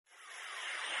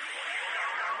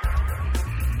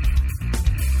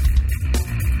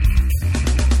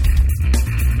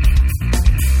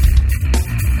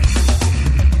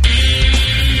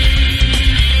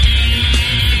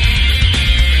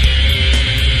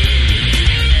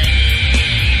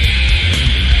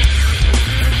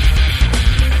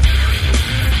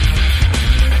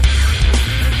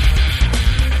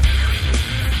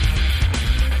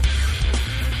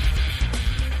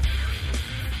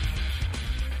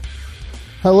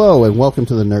Hello and welcome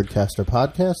to the Nerdcaster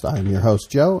podcast. I am your host,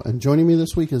 Joe, and joining me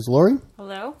this week is Lori.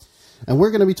 Hello. And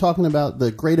we're going to be talking about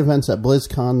the great events at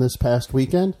BlizzCon this past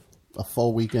weekend. A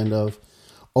full weekend of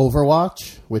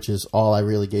Overwatch, which is all I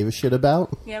really gave a shit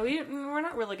about. Yeah, we're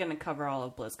not really going to cover all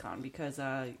of BlizzCon because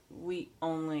we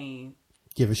only...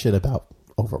 Give a shit about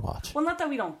Overwatch. Well, not that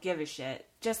we don't give a shit,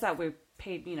 just that we're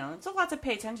paid, it's a lot to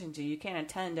pay attention to. You can't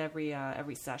attend every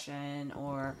session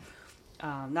or...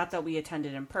 not that we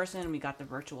attended in person. We got the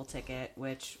virtual ticket,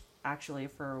 which actually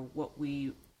for what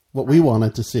we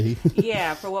wanted to see.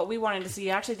 Yeah, for what we wanted to see, you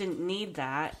actually didn't need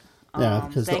that.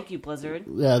 Thank you, Blizzard.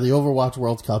 Yeah, the Overwatch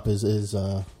World Cup is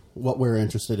what we're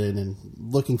interested in and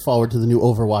looking forward to the new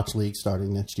Overwatch League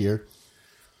starting next year.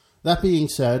 That being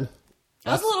said...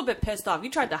 I was a little bit pissed off.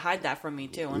 You tried to hide that from me,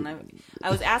 too. And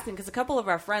I was asking, because a couple of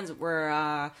our friends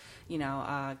were,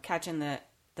 catching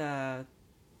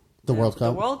the World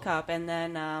Cup. The World Cup, and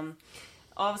then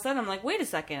all of a sudden I'm like, wait a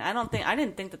second, I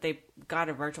didn't think that they got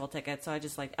a virtual ticket, so I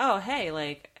just like, oh hey,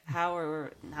 like how'd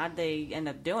they end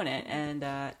up doing it? And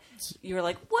you were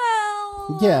like,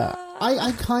 well, yeah,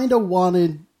 I kind of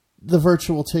wanted the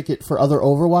virtual ticket for other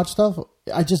Overwatch stuff.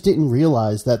 I just didn't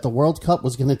realize that the World Cup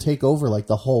was going to take over like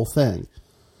the whole thing.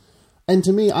 And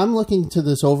to me, I'm looking to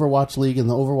this Overwatch League and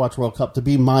the Overwatch World Cup to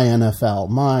be my NFL,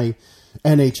 my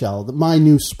NHL, my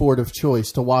new sport of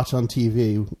choice to watch on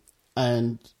TV.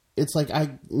 And it's like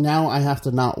I have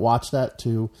to not watch that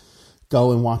to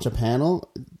go and watch a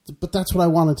panel, but that's what I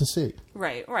wanted to see.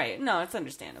 Right. No, it's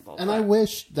understandable. And I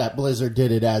wish that Blizzard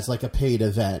did it as like a paid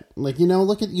event. Like,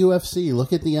 look at UFC,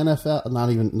 look at the NFL, not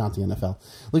the NFL.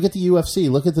 Look at the UFC,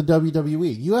 look at the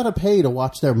WWE. You had to pay to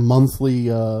watch their monthly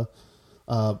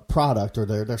product or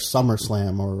their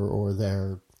SummerSlam or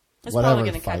their It's probably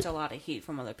going to catch a lot of heat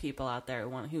from other people out there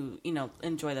who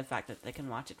enjoy the fact that they can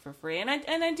watch it for free. And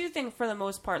I do think for the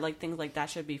most part, like things like that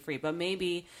should be free. But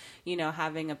maybe,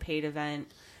 having a paid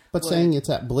event. But saying it's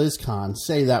at BlizzCon,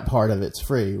 say that part of it's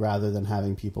free rather than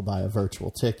having people buy a virtual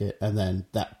ticket and then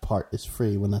that part is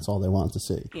free when that's all they want to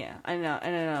see. Yeah, I know.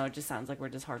 It just sounds like we're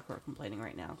just hardcore complaining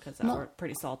right now because we're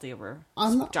pretty salty over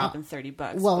dropping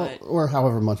 $30. Well, or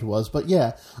however much it was. But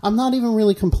yeah, I'm not even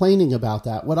really complaining about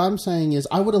that. What I'm saying is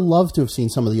I would have loved to have seen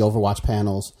some of the Overwatch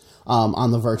panels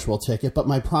on the virtual ticket, but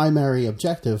my primary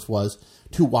objective was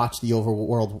to watch the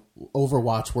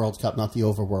Overwatch World Cup, not the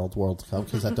Overworld World Cup,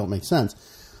 because that don't make sense.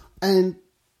 And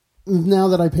now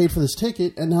that I paid for this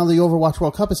ticket, and now the Overwatch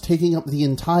World Cup is taking up the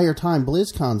entire time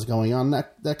BlizzCon's going on,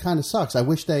 that kind of sucks. I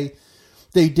wish they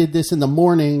did this in the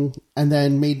morning and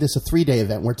then made this a 3-day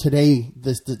event, where today,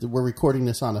 we're recording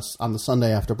this on the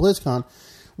Sunday after BlizzCon,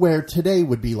 where today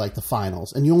would be like the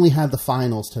finals, and you only had the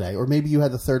finals today, or maybe you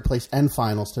had the third place and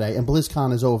finals today, and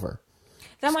BlizzCon is over.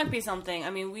 That might be something. I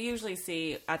mean, we usually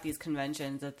see at these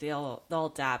conventions that they'll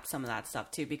adapt some of that stuff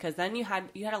too, because then you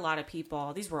had a lot of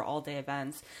people. These were all day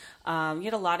events. You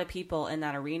had a lot of people in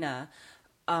that arena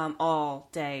all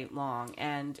day long,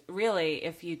 and really,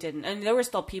 if you didn't, and there were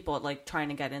still people like trying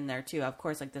to get in there too. Of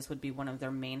course, like this would be one of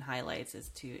their main highlights is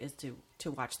to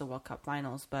watch the World Cup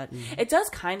finals, but it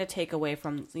does kind of take away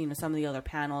from some of the other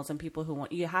panels and people who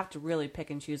want. You have to really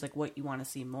pick and choose like what you want to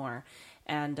see more.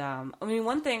 And,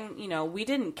 one thing, we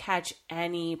didn't catch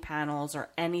any panels or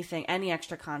anything, any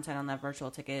extra content on that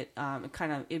virtual ticket.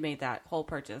 It made that whole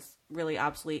purchase really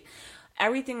obsolete.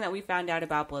 Everything that we found out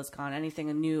about BlizzCon, anything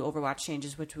new Overwatch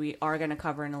changes, which we are going to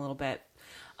cover in a little bit,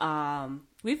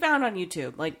 we found on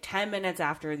YouTube, like 10 minutes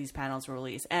after these panels were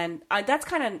released. And that's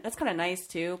kind of nice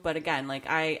too. But again, like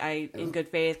I in good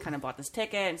faith kind of bought this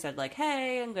ticket and said like,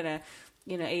 hey, I'm going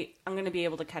to be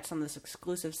able to catch some of this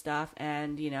exclusive stuff,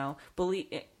 and we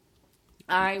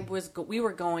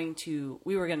were going to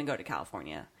go to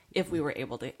California if we were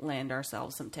able to land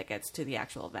ourselves some tickets to the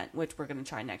actual event, which we're going to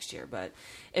try next year. But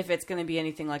if it's going to be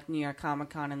anything like New York Comic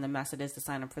Con and the mess it is to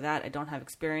sign up for that, I don't have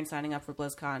experience signing up for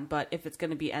BlizzCon. But if it's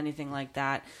going to be anything like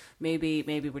that, maybe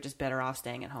we're just better off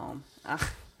staying at home.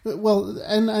 Well,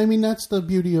 and I mean, that's the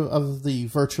beauty of the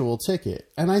virtual ticket.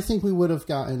 And I think we would have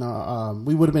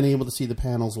we would have been able to see the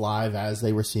panels live as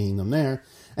they were seeing them there.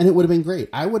 And it would have been great.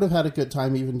 I would have had a good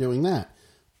time even doing that.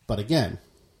 But again,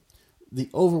 the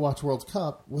Overwatch World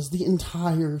Cup was the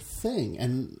entire thing.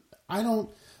 And I don't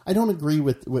agree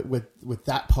with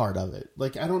that part of it.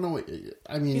 Like, I don't know.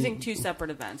 I mean, you think two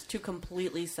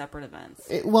completely separate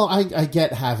events. I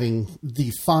get having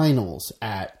the finals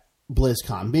at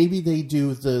BlizzCon. Maybe they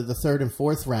do the third and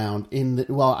fourth round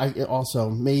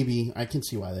maybe I can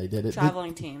see why they did it.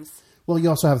 Traveling teams. Well, you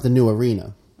also have the new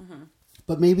arena. Mm-hmm.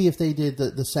 But maybe if they did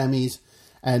the semis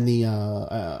and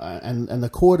the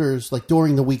quarters, like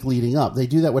during the week leading up. They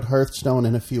do that with Hearthstone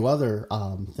and a few other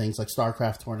things like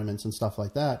StarCraft tournaments and stuff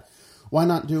like that. Why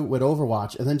not do it with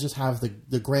Overwatch and then just have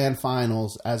the grand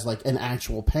finals as like an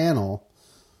actual panel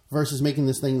versus making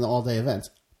this thing the all-day events?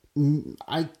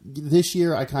 This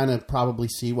year, I kind of probably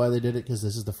see why they did it, because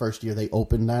this is the first year they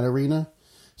opened that arena.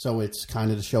 So it's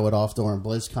kind of to show it off during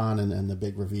BlizzCon and the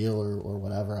big reveal or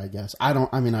whatever, I guess. I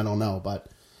don't know, but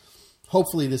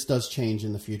hopefully this does change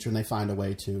in the future and they find a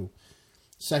way to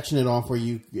section it off where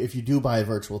if you do buy a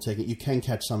virtual ticket, you can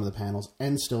catch some of the panels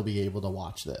and still be able to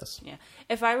watch this. Yeah.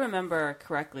 If I remember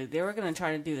correctly, they were going to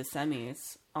try to do the semis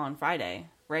on Friday,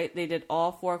 right? They did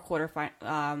all 4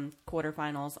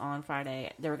 quarterfinals on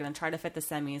Friday. They were going to try to fit the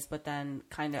semis, but then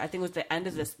kind of, I think it was the end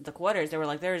of the quarters. They were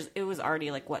like, it was already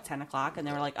like, 10 o'clock? And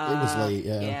they were like, it was late,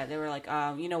 yeah. Yeah, they were like,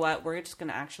 you know what? We're just going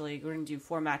to do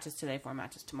 4 matches today, 4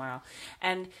 matches tomorrow.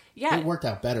 And yeah. It worked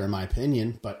out better in my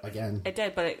opinion, but again. It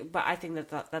did, but I think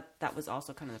that was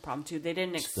also kind of the problem too. They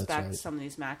didn't expect some of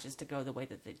these matches to go the way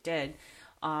that they did,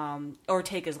 or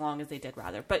take as long as they did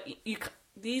rather. But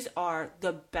these are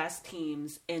the best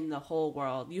teams in the whole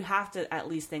world. You have to at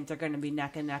least think they're going to be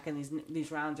neck and neck, and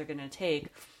these rounds are going to take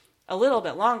a little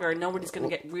bit longer. Nobody's going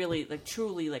to get really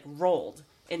truly rolled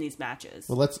in these matches.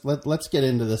 Well, let's get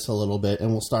into this a little bit,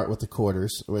 and we'll start with the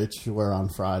quarters, which were on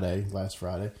last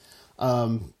Friday.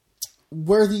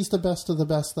 Were these the best of the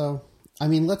best, though? I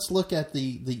mean, let's look at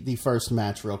the first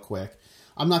match real quick.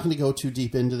 I'm not going to go too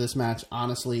deep into this match.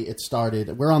 Honestly,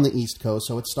 we're on the East Coast,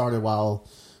 so it started while,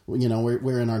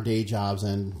 we're in our day jobs,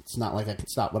 and it's not like I can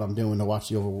stop what I'm doing to watch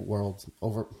the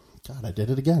I did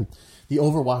it again. The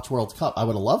Overwatch World Cup. I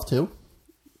would have loved to,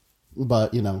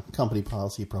 but, company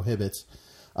policy prohibits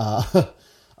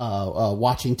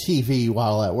watching TV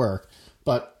while at work.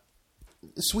 But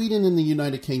Sweden and the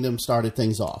United Kingdom started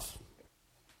things off.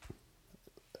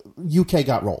 UK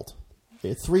got rolled.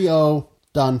 3-0,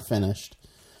 done, finished.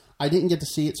 I didn't get to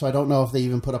see it, so I don't know if they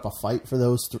even put up a fight for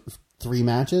those 3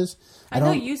 matches. I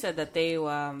know you said that they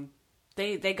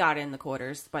got in the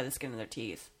quarters by the skin of their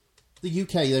teeth. The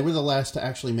UK, they were the last to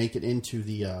actually make it into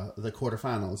the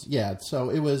quarterfinals. Yeah, so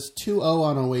it was 2-0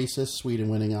 on Oasis, Sweden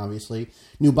winning, obviously.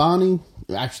 Nubani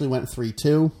actually went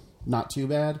 3-2, not too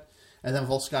bad. And then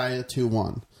Volskaya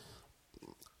 2-1.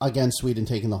 Again, Sweden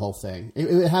taking the whole thing.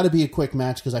 It had to be a quick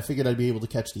match because I figured I'd be able to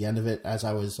catch the end of it as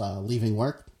I was leaving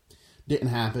work. Didn't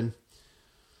happen.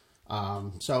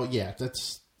 So, yeah,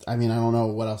 I don't know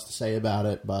what else to say about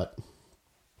it, but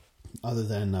other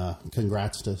than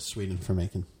congrats to Sweden for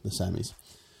making the semis.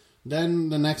 Then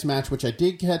the next match, which I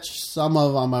did catch some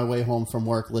of on my way home from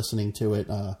work, listening to it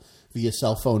via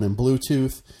cell phone and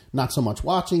Bluetooth. Not so much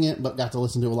watching it, but got to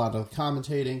listen to a lot of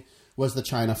commentating, was the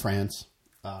China-France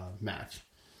match.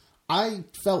 I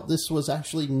felt this was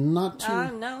actually not too...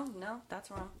 No, that's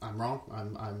wrong. I'm wrong?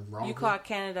 I'm wrong? You caught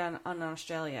Canada and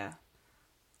Australia.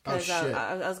 Oh, shit.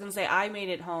 I was going to say, I made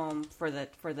it home for the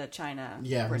China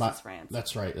versus France.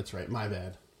 That's right. My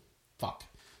bad. Fuck.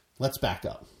 Let's back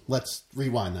up. Let's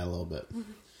rewind that a little bit.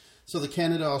 So the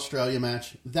Canada-Australia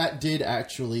match, that did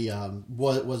actually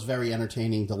was very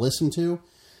entertaining to listen to.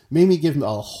 Made me give him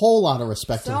a whole lot of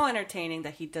respect. So entertaining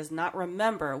that he does not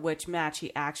remember which match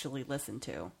he actually listened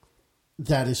to.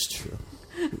 That is true.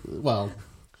 Well,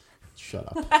 shut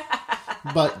up.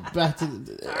 But back to...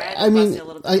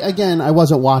 I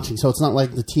wasn't watching, so it's not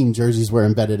like the team jerseys were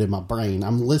embedded in my brain.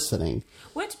 I'm listening.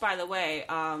 Which, by the way,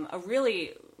 a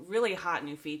really, really hot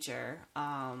new feature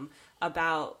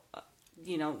about...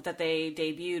 that they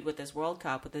debuted with this World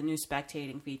Cup with the new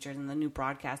spectating features and the new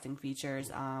broadcasting features.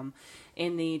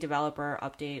 In the developer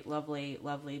update,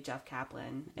 lovely Jeff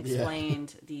Kaplan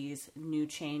explained these new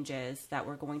changes that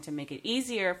were going to make it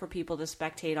easier for people to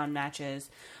spectate on matches,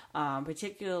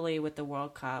 particularly with the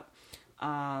World Cup,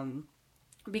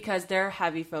 because their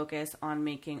heavy focus on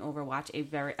making Overwatch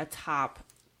a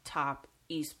top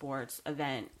esports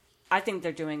event. I think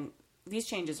these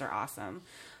changes are awesome.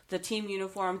 The team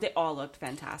uniform, they all looked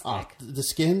fantastic. The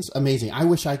skins, amazing. I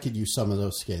wish I could use some of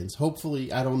those skins.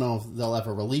 Hopefully, I don't know if they'll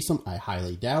ever release them. I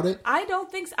highly doubt it. I don't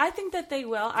think so. I think that they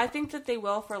will. I think that they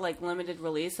will for limited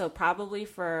release. So probably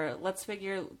for, let's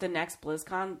figure the next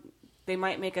BlizzCon, they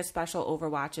might make a special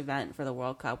Overwatch event for the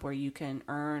World Cup where you can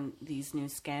earn these new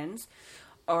skins.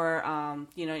 Or, and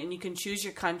you can choose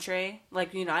your country.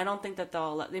 I don't think that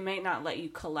they might not let you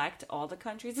collect all the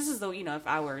countries. This is if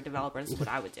I were a developer, this is what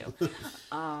I would do.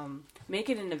 Make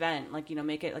it an event,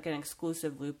 make it an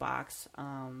exclusive loot box,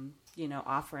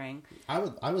 offering. I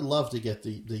would love to get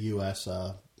the U.S.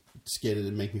 Skidded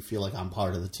and make me feel like I'm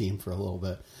part of the team for a little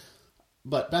bit.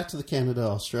 But back to the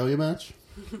Canada-Australia match.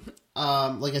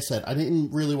 Like I said, I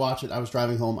didn't really watch it. I was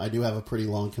driving home. I do have a pretty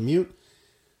long commute.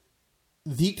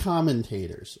 The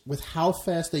commentators, with how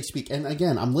fast they speak, and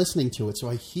again, I'm listening to it, so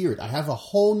I hear it. I have a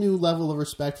whole new level of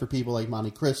respect for people like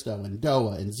Monte Cristo and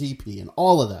Doa and ZP and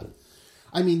all of them.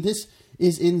 I mean, this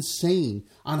is insane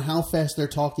on how fast they're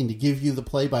talking to give you the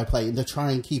play-by-play and to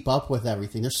try and keep up with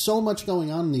everything. There's so much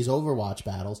going on in these Overwatch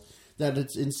battles that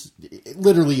it's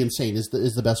literally insane is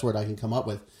the best word I can come up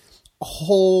with. A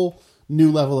whole new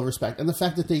level of respect, and the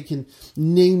fact that they can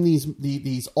name these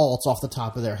alts off the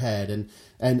top of their head, and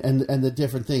the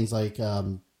different things like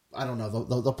I don't know,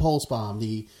 the pulse bomb,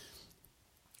 the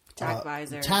tac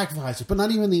visor, but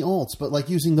not even the alts, but like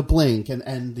using the blink and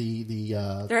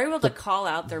the they're able to call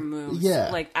out their moves, yeah,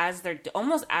 like as they're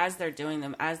doing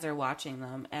them, as they're watching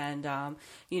them, and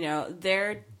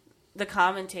the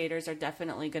commentators are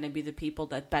definitely going to be the people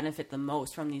that benefit the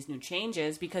most from these new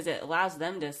changes because it allows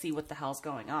them to see what the hell's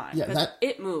going on. Yeah, because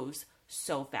it moves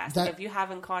so fast. If you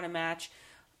haven't caught a match,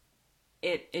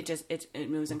 it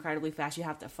moves incredibly fast. You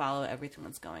have to follow everything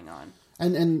that's going on.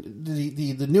 And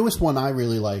the newest one I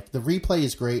really like. The replay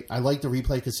is great. I like the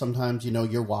replay because sometimes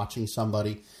you're watching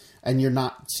somebody and you're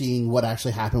not seeing what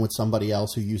actually happened with somebody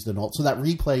else who used an ult. So that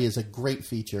replay is a great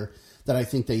feature that I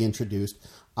think they introduced.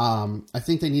 I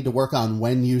think they need to work on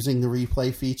when using the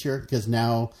replay feature because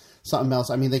now something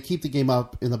else. I mean, they keep the game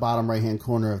up in the bottom right-hand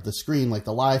corner of the screen, like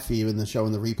the live feed, and the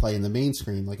showing the replay in the main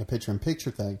screen, like a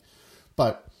picture-in-picture thing.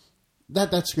 But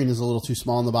that screen is a little too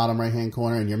small in the bottom right-hand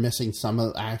corner, and you're missing some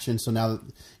of the action. So now,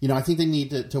 I think they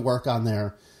need to work on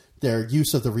their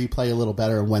use of the replay a little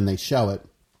better and when they show it.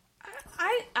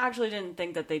 I actually didn't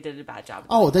think that they did a bad job.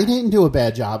 Oh, they didn't do a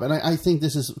bad job, and I think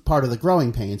this is part of the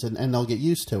growing pains, and they'll get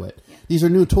used to it. Yeah. These are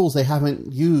new tools they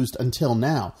haven't used until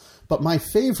now. But my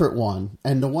favorite one,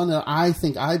 and the one that I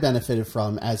think I benefited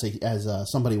from as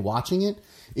somebody watching it,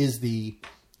 is the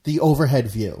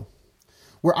overhead view,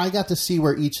 where I got to see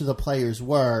where each of the players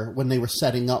were when they were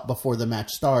setting up before the match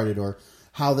started, or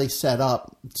how they set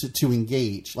up to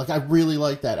engage. Like, I really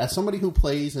like that. As somebody who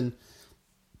plays and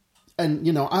I'm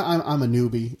a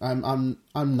newbie.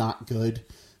 I'm not good,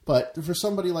 but for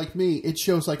somebody like me, it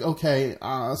shows like, okay,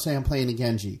 say I'm playing a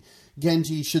Genji.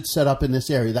 Genji should set up in this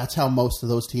area. That's how most of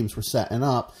those teams were setting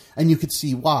up, and you could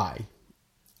see why.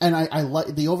 And I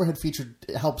like the overhead feature.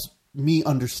 It helps me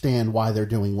understand why they're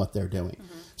doing what they're doing.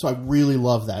 Mm-hmm. So I really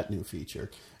love that new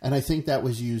feature, and I think that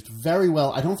was used very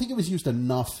well. I don't think it was used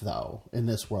enough though in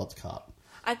this World Cup.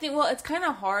 I think, well, it's kind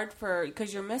of hard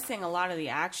because you're missing a lot of the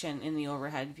action in the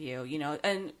overhead view,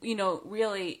 and,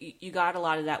 really you got a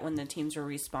lot of that when the teams were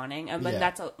respawning, but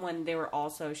that's when they were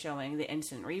also showing the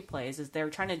instant replays, is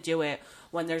they're trying to do it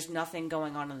when there's nothing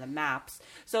going on in the maps.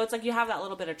 So it's like you have that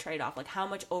little bit of trade-off, like how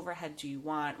much overhead do you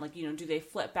want? Like, do they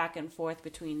flip back and forth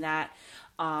between that?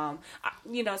 A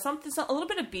little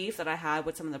bit of beef that I had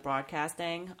with some of the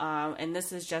broadcasting, and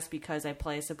this is just because I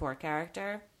play a support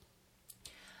character.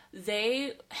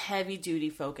 They heavy duty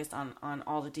focused on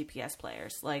all the DPS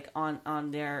players, like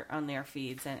on their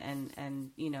feeds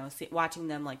and watching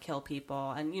them like kill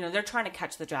people, and they're trying to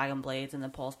catch the Dragon Blades and the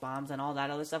Pulse Bombs and all that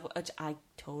other stuff, which I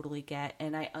totally get,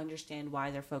 and I understand why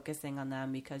they're focusing on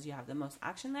them because you have the most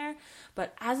action there.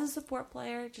 But as a support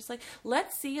player, just like,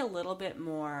 let's see a little bit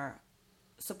more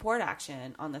support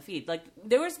action on the feed. Like,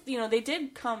 there was, they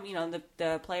did come,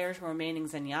 the players who were remaining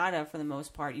Zenyatta for the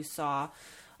most part, you saw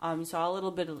a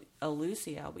little bit of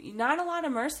Lucio, but not a lot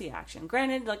of Mercy action.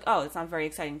 Granted, like, it's not very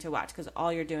exciting to watch because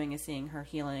all you're doing is seeing her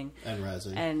healing and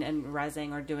rezzing and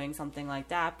rezzing or doing something like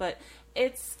that. But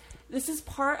this is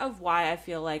part of why I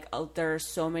feel like there are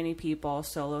so many people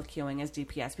solo queuing as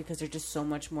DPS because there's just so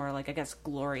much more, like, I guess,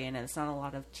 glory in it. It's not a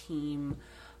lot of team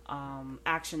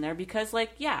action there because,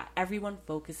 like, everyone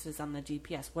focuses on the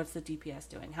DPS. What's the DPS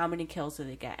doing? How many kills do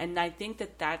they get? And I think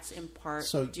that's in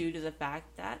part due to the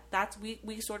fact that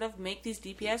we sort of make these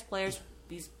DPS players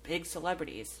these big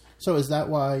celebrities. So is that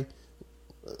why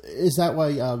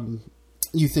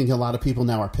you think a lot of people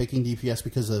now are picking DPS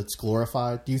because it's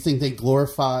glorified? Do you think they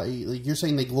glorify, like you're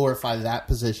saying, they glorify that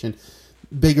position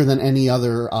bigger than any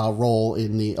other role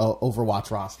in the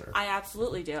Overwatch roster? I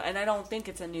absolutely do, and I don't think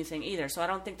it's a new thing either. So I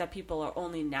don't think that people are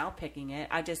only now picking it.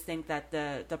 I just think that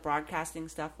the broadcasting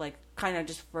stuff, like, kind of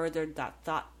just furthered that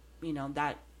thought,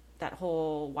 that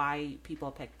whole why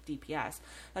people pick DPS.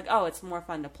 Like, it's more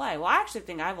fun to play. Well, I actually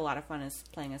think I have a lot of fun as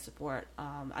playing as support.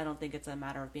 I don't think it's a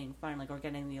matter of being fun, like, or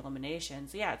getting the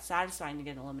eliminations. Yeah, it's satisfying to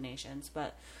get eliminations,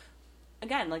 but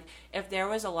again, like, if there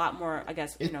was a lot more, I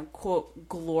guess, quote,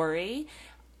 glory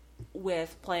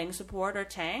with playing support or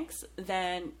tanks,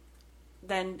 then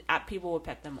people would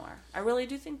pick them more. I really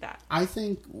do think that. I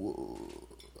think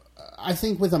I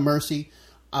think with a Mercy,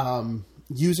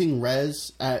 using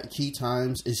Rez at key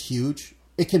times is huge.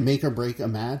 It can make or break a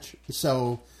match.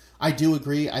 So I do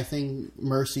agree. I think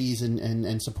Mercies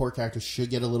and support characters should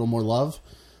get a little more love.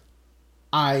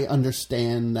 I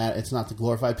understand that it's not to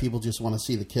glorify. People just want to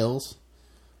see the kills.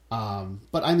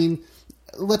 But I mean,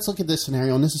 let's look at this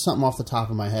scenario, and this is something off the top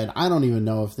of my head. I don't even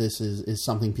know if this is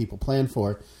something people plan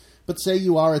for. But say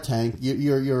you are a tank,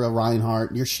 you're a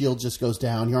Reinhardt, your shield just goes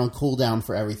down, you're on cooldown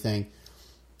for everything.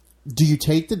 Do you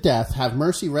take the death, have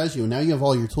Mercy res you, and now you have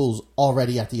all your tools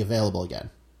already at the available again?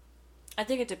 I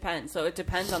think it depends. So it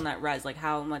depends on that res, like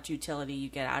how much utility you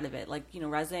get out of it. Like,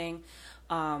 resing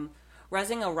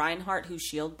a Reinhardt whose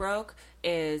shield broke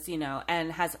is,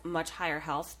 and has much higher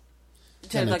health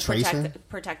to like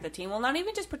protect the team. Well, not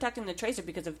even just protecting the Tracer,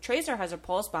 because if Tracer has a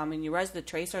pulse bomb and you res the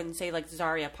Tracer and say like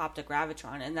Zarya popped a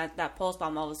Gravitron and that pulse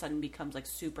bomb all of a sudden becomes like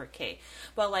super K.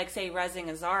 But like say resing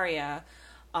a Zarya,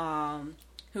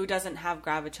 who doesn't have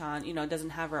Gravitron,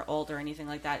 doesn't have her ult or anything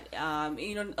like that,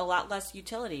 a lot less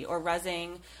utility. Or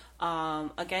resing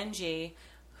a Genji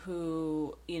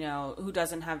who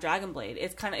doesn't have Dragon Blade.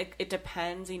 It's kind of, it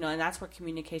depends, and that's where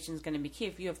communication is going to be key.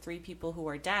 If you have 3 people who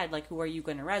are dead, like, who are you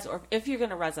going to res? Or if you're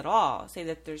going to res at all, say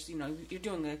that there's, you're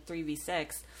doing a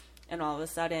 3v6 and all of a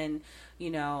sudden, do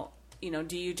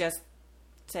you just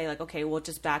say like, okay, we'll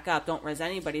just back up, don't res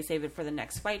anybody, save it for the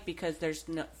next fight, because there's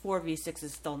 4v6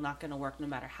 is still not going to work no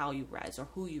matter how you res or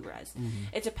who you res. Mm-hmm.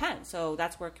 It depends. So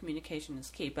that's where communication is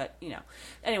key. But,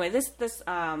 anyway, this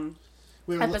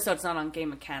episode's not on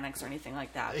game mechanics or anything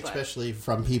like that. Especially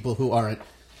from people who aren't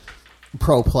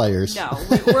pro players. No,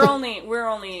 we're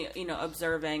only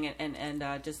observing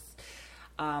and just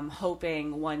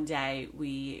hoping one day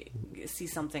we see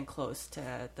something close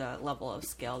to the level of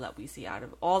skill that we see out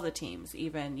of all the teams.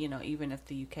 Even if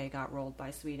the UK got rolled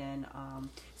by Sweden,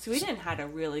 Sweden had a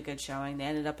really good showing. They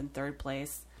ended up in 3rd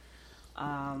place.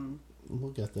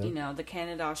 We'll get there. The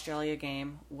Canada-Australia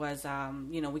game was,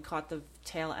 we caught the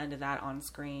tail end of that on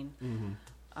screen.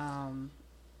 Mm-hmm.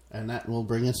 And that will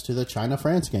bring us to the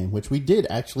China-France game, which we did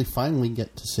actually finally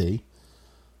get to see.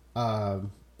 I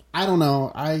don't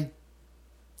know. I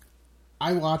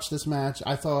watched this match.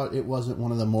 I thought it wasn't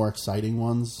one of the more exciting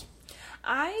ones.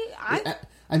 I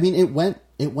mean, it went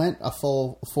a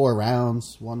full 4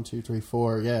 rounds. 1, 2, 3,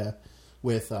 4, yeah.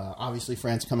 With, obviously,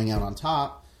 France coming out on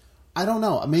top. I don't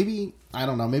know. Maybe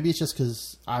it's just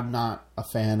because I'm not a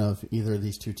fan of either of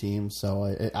these two teams, so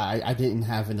I didn't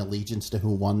have an allegiance to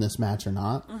who won this match or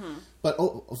not. Mm-hmm. But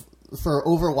for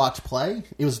Overwatch play,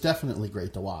 it was definitely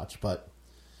great to watch. But,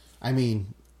 I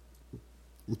mean,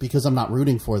 because I'm not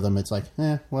rooting for them, it's like,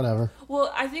 whatever.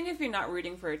 Well, I think if you're not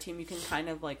rooting for a team, you can kind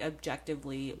of like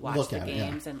objectively watch the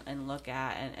games and look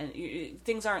at, and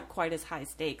things aren't quite as high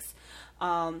stakes.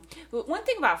 But one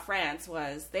thing about France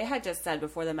was they had just said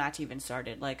before the match even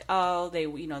started, like, oh, they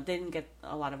didn't get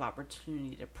a lot of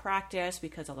opportunity to practice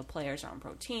because all the players are on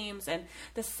pro teams. And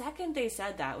the second they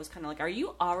said that, it was kind of like, are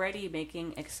you already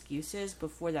making excuses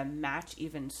before the match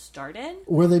even started?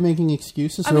 Were they making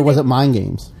excuses, or was it mind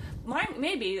games?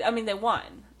 Maybe. I mean, they won.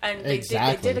 And they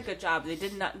did a good job. They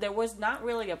did not. There was not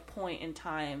really a point in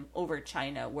time over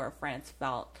China where France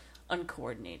felt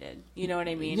uncoordinated. You know what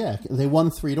I mean? Yeah, they won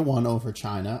 3-1 over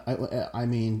China. I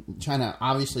mean, China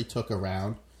obviously took a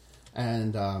round,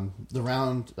 and the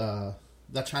round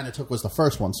that China took was the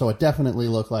first one. So it definitely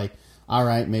looked like, all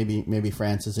right, maybe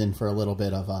France is in for a little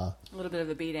bit of a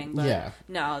beating. But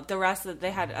no, the rest of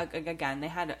they had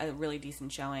a really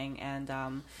decent showing,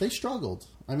 and they struggled.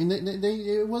 I mean,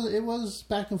 it was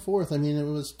back and forth. I mean, it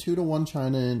was 2-1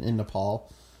 China in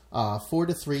Nepal,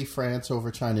 4-3 France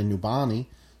over China in Nubani,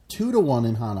 2-1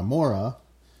 in Hanamura,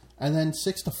 and then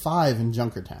 6-5 in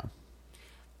Junkertown.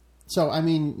 So I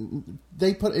mean,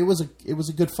 it was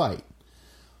a good fight.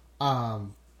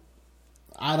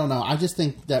 I don't know. I just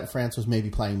think that France was maybe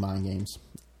playing mind games.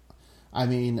 I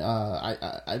mean,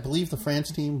 I believe the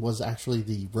France team was actually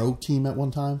the Rogue team at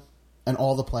one time, and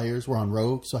all the players were on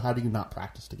Rogue. So how do you not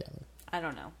practice together? I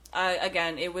don't know.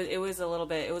 Again, it was a little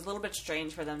bit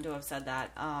strange for them to have said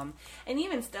that. And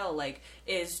even still, like,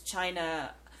 is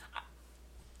China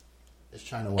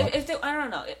what? I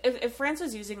don't know. If France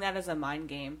was using that as a mind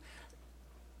game,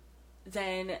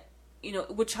 then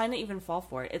would China even fall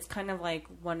for it? It's kind of like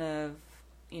one of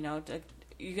you're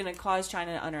going to cause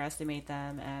China to underestimate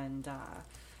them and,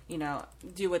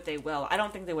 do what they will. I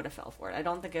don't think they would have fell for it. I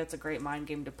don't think it's a great mind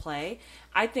game to play.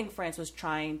 I think France was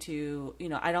trying to,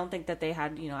 I don't think that they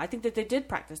had, I think that they did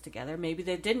practice together. Maybe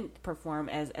they didn't perform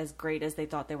as great as they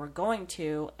thought they were going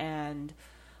to. And,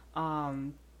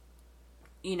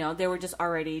 they were just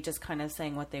already just kind of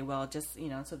saying what they will, just,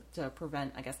 so to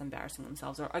prevent, I guess, embarrassing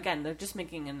themselves. Or, again, they're just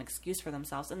making an excuse for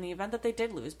themselves in the event that they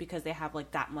did lose because they have,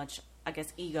 like, that much, I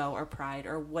guess, ego or pride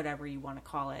or whatever you want to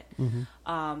call it.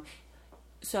 Mm-hmm.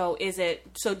 So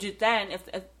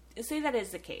say that is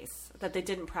the case, that they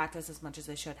didn't practice as much as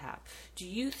they should have. Do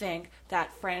you think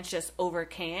that France just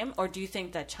overcame, or do you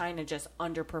think that China just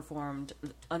underperformed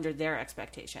under their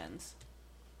expectations?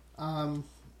 I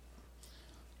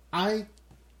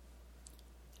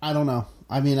don't know.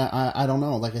 I mean, I don't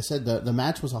know. Like I said, the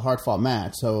match was a hard-fought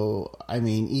match. So, I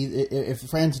mean, if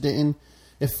France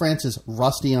is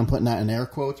rusty, I'm putting that in air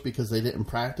quotes because they didn't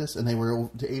practice and they were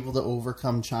able to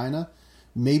overcome China,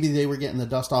 maybe they were getting the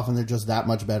dust off and they're just that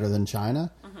much better than China.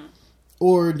 Mm-hmm.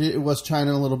 Or was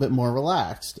China a little bit more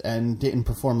relaxed and didn't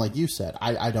perform like you said?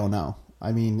 I don't know.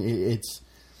 I mean, it's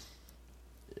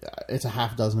a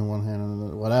half dozen in one hand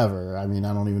and whatever. I mean,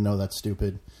 I don't even know that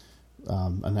stupid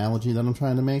analogy that I'm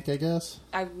trying to make, I guess.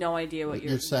 I have no idea what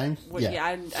you're saying.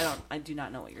 I do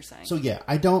not know what you're saying. So yeah,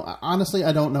 I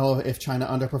don't know if China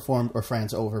underperformed or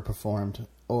France overperformed,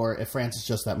 or if France is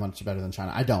just that much better than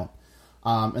China. I don't.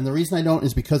 And the reason I don't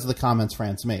is because of the comments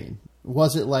France made.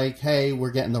 Was it like, hey, we're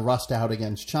getting the rust out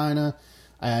against China,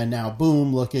 and now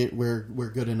boom, look it,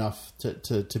 we're good enough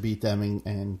to beat them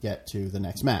and get to the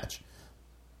next match?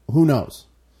 Who knows?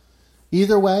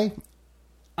 Either way,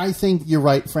 I think you're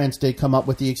right. France did come up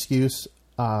with the excuse.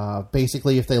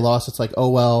 Basically, if they lost, it's like, oh,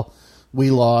 well,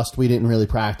 we lost. We didn't really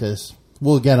practice.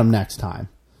 We'll get them next time.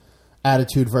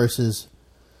 Attitude versus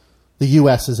the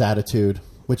U.S.'s attitude,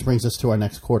 which brings us to our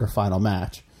next quarterfinal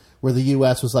match, where the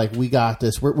U.S. was like, we got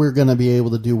this. We're going to be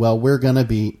able to do well. We're going to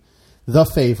beat the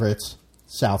favorites,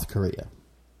 South Korea.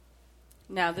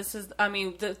 Now, this is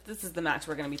the match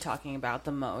we're going to be talking about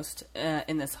the most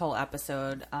in this whole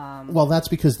episode. Well, that's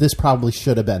because this probably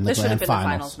should have been the grand finals. This should have been the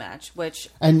finals match.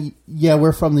 And, yeah,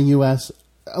 we're from the U.S.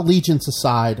 Allegiance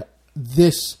aside,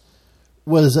 this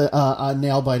was a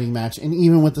nail-biting match. And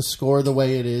even with the score the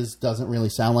way it is, doesn't really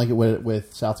sound like it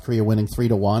with South Korea winning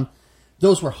 3-1.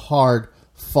 Those were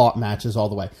hard-fought matches all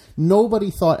the way.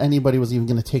 Nobody thought anybody was even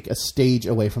going to take a stage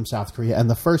away from South Korea. And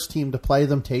the first team to play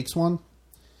them takes one.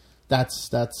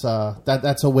 That's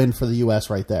a win for the U.S.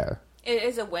 right there. It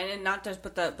is a win, and not just,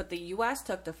 but the U.S.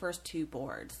 took the first two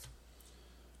boards.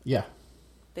 Yeah,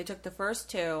 they took the first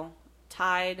two,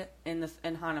 tied in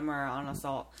Hanamura on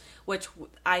assault, which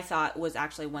I thought was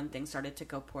actually when things started to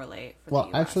go poorly for the U.S.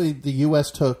 Well, actually, the U.S.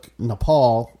 took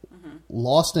Nepal,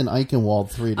 lost in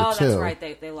Eichenwald 3-2. Oh, that's right,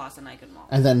 they lost in Eichenwald,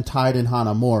 and then tied in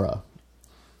Hanamura.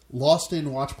 Lost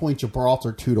in Watch Point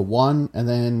Gibraltar 2-1, and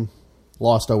then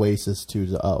lost Oasis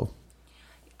 2-0.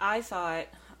 I thought,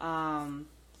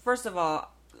 first of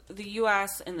all, the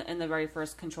U.S. in the very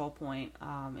first control point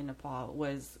in Nepal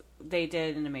they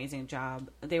did an amazing job.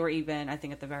 They were even, I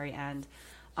think, at the very end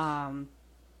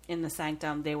in the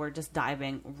Sanctum, they were just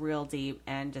diving real deep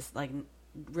and just like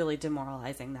really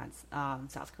demoralizing that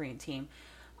South Korean team.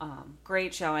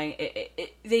 Great showing.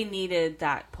 They needed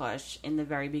that push in the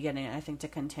very beginning, I think, to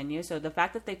continue. So the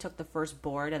fact that they took the first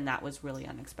board and that was really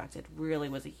unexpected really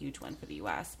was a huge win for the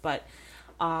U.S. But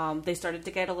they started to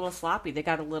get a little sloppy. They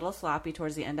got a little sloppy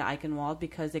towards the end of Eichenwald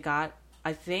because they got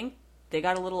a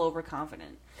little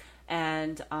overconfident,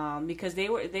 and because they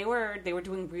were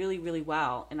doing really, really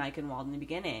well in Eichenwald in the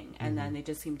beginning, and then they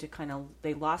just seemed to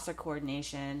they lost their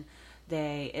coordination.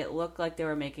 It looked like they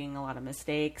were making a lot of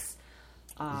mistakes.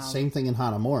 Same thing in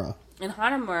Hanamura. In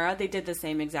Hanamura, they did the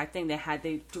same exact thing.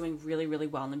 They doing really, really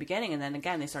well in the beginning, and then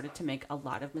again they started to make a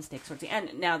lot of mistakes towards the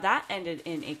end. Now that ended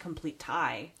in a complete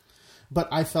tie. But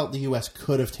I felt the U.S.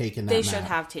 could have taken that. They should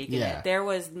have taken it. There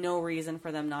was no reason for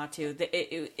them not to.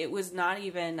 It was not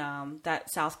even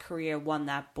that South Korea won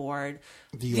that board.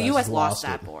 The U.S. lost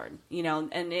that board.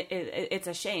 And it's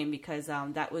a shame because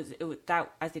that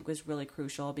I think was really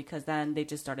crucial because then they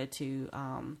just started to.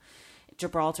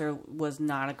 Gibraltar was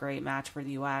not a great match for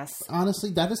the U.S.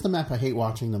 Honestly, that is the map I hate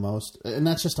watching the most, and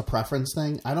that's just a preference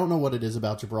thing. I don't know what it is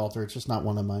about Gibraltar. It's just not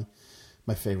one of my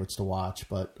favorites to watch,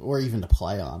 or even to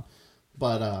play on.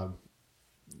 But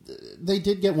they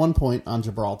did get 1 point on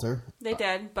Gibraltar. They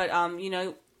did, but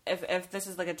if this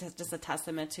is like just a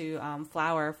testament to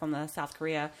Flower from the South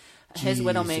Korea, his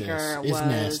Widowmaker was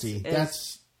nasty.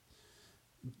 That's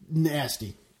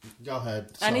nasty. Go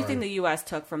ahead. Sorry. Anything the U.S.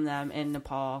 took from them in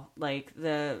Nepal, like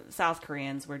the South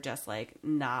Koreans were just like,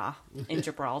 nah, in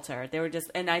Gibraltar. They were just,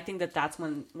 and I think that's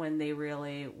when they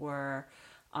really were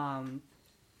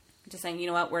just saying, you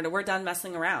know what, we're done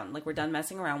messing around. Like, we're done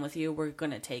messing around with you. We're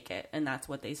going to take it. And that's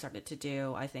what they started to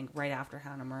do, I think, right after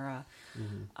Hanamura.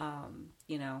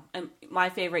 You know, and my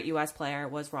favorite U.S. player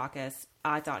was Raucus.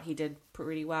 I thought he did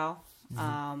pretty well.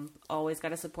 Always got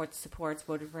to support the supports.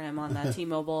 Voted for him on the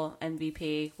T-Mobile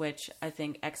MVP, which I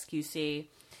think XQC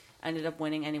ended up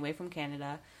winning anyway from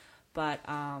Canada. But,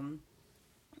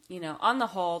 you know, on the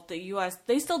whole, the U.S.,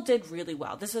 they still did really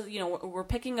well. This is, you know, we're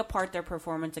picking apart their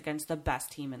performance against the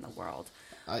best team in the world.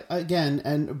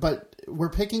 But we're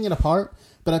picking it apart,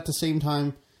 but at the same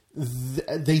time,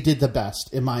 they did the best,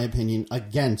 in my opinion,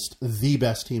 against the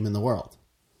best team in the world.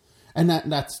 And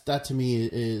that to me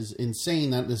is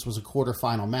insane that this was a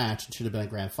quarterfinal match. It should have been a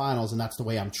grand finals, and that's the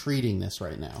way I'm treating this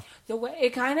right now. The way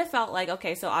it kind of felt like,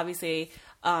 okay, so obviously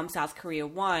South Korea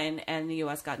won and the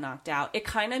U.S. got knocked out. It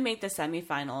kind of made the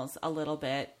semifinals a little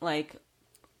bit like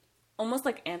almost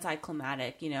like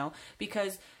anticlimactic, you know,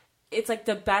 because it's like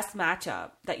the best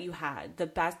matchup that you had.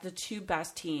 The two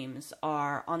best teams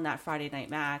are on that Friday night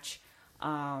match.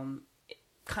 It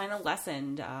kind of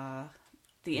lessened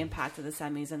the impact of the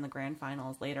semis and the grand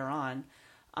finals later on.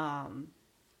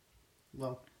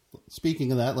 Well,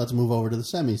 speaking of that, let's move over to the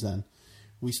semis then.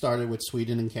 We started with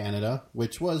Sweden and Canada,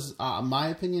 which was, in my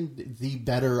opinion, the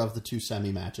better of the two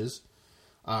semi matches.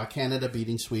 Canada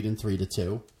beating Sweden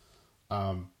 3-2.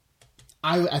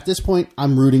 At this point,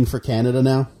 I'm rooting for Canada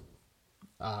now,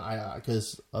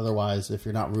 because otherwise, if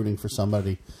you're not rooting for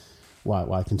somebody,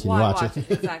 why continue watching?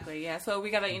 Exactly. Yeah. So we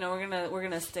gotta, you know, we're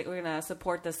gonna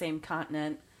support the same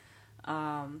continent.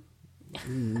 Yeah,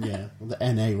 the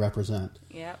NA represent.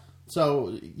 Yep.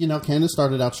 So, you know, Canada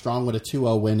started out strong with a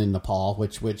 2-0 win in Nepal,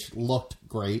 which looked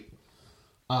great.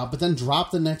 But then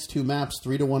dropped the next two maps,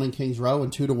 3-1 in Kings Row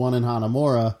and 2-1 in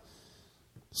Hanamura.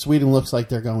 Sweden looks like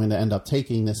they're going to end up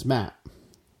taking this map,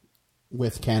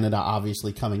 with Canada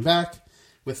obviously coming back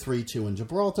with 3-2 in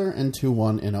Gibraltar and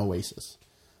 2-1 in Oasis.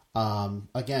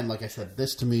 Again, like I said,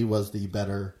 this to me was the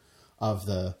better of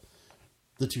the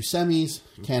two semis.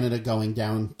 Canada going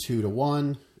down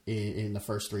 2-1 in the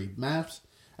first three maps,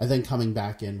 and then coming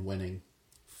back and winning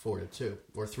 4-2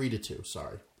 or 3-2.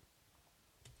 Sorry.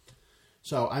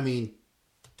 So I mean,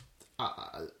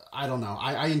 I don't know.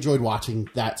 I enjoyed watching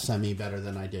that semi better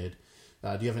than I did.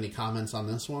 Do you have any comments on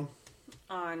this one?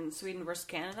 On Sweden versus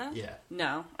Canada? Yeah.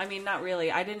 No, I mean not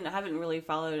really. I haven't really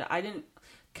followed. I didn't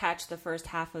catch the first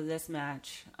half of this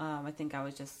match. I think I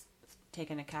was just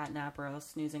taking a cat nap or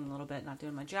snoozing a little bit, not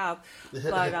doing my job.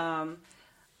 But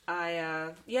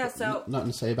so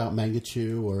nothing to say about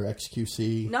Mangachu or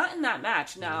XQC. Not in that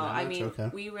match. No, I mean okay.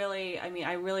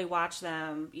 I really watched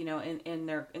them, you know, in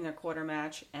their quarter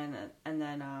match, and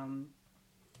then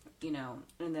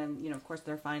of course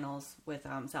their finals with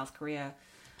South Korea.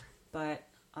 But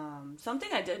something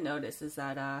I did notice is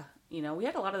that you know, we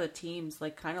had a lot of the teams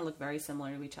like kind of look very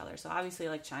similar to each other. So obviously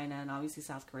like China and obviously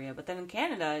South Korea, but then in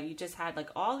Canada you just had like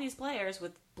all these players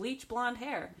with bleach blonde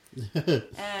hair,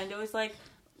 and it was like,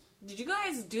 did you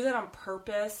guys do that on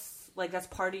purpose? Like that's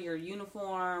part of your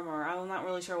uniform, or I'm not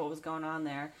really sure what was going on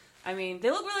there. I mean, they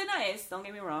look really nice, don't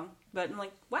get me wrong, but I'm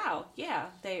like, wow, yeah,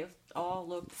 they all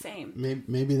look the same.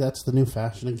 Maybe that's the new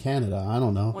fashion in Canada. I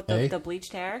don't know. What, the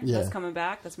bleached hair? Yeah. That's coming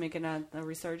back? That's making a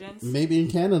resurgence? Maybe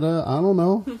in Canada. I don't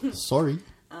know. Sorry.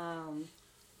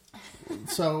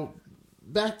 So,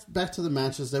 back to the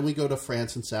matches. Then we go to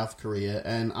France and South Korea.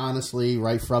 And honestly,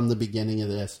 right from the beginning of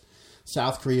this,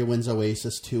 South Korea wins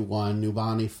Oasis 2-1,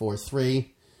 Nubani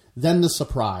 4-3. Then the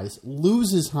surprise,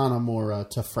 loses Hanamura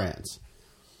to France.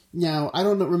 Now, I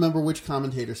don't remember which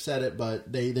commentator said it, but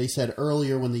they said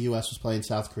earlier when the U.S. was playing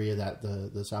South Korea that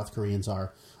the South Koreans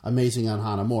are amazing on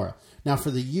Hanamura. Now,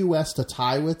 for the U.S. to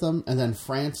tie with them and then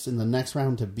France in the next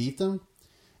round to beat them,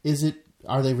 is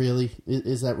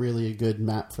that really a good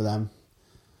map for them?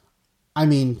 I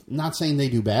mean, not saying they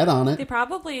do bad on it. They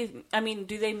probably, I mean,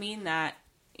 do they mean that,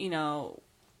 you know,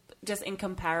 just in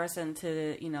comparison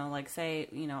to, you know, like say,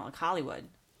 you know, like Hollywood?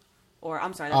 Or,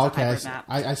 I'm sorry, that's a hybrid map.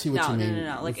 I see what you mean.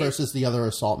 No. Like versus the other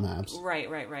assault maps. Right.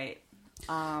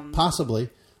 Possibly.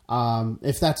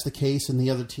 If that's the case and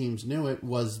the other teams knew it,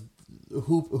 was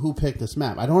who picked this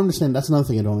map? I don't understand. That's another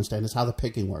thing I don't understand is how the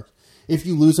picking works. If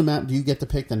you lose a map, do you get to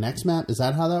pick the next map? Is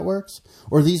that how that works?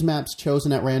 Or are these maps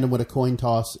chosen at random with a coin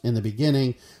toss in the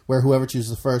beginning where whoever chooses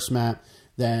the first map,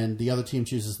 then the other team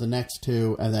chooses the next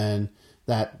two, and then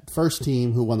that first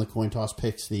team who won the coin toss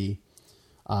picks the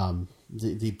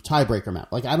tiebreaker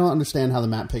map. Like, I don't understand how the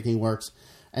map picking works.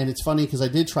 And it's funny because I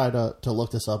did try to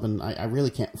look this up, and I really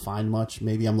can't find much.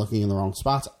 Maybe I'm looking in the wrong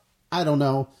spots. I don't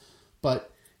know.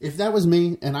 But if that was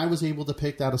me and I was able to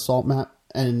pick that assault map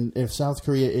And if South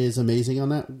Korea is amazing on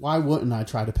that, why wouldn't I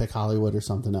try to pick Hollywood or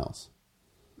something else?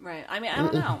 Right. I mean, I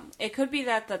don't know. It could be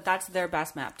that's their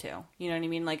best map too. You know what I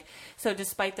mean? Like, so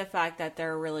despite the fact that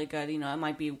they're really good, you know, it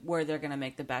might be where they're going to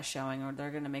make the best showing or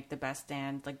they're going to make the best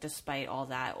stand, like despite all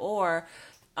that. Or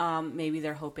maybe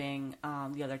they're hoping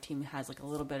the other team has like a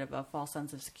little bit of a false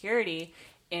sense of security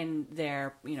in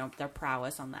their, you know, their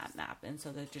prowess on that map. And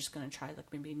so they're just going to try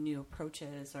like maybe new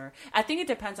approaches, or I think it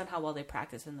depends on how well they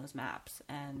practice in those maps.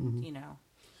 And, you know.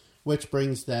 Which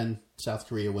brings then South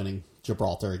Korea winning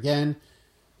Gibraltar again.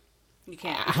 You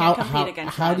can't compete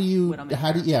against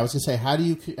Widowmaker. Yeah, I was gonna say, how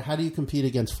do you compete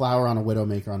against Flower on a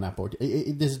Widowmaker on that board?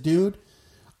 This dude,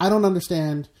 I don't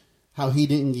understand how he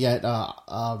didn't get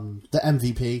the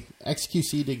MVP.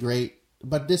 XQC did great,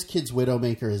 but this kid's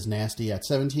Widowmaker is nasty at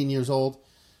 17 years old.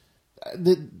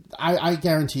 I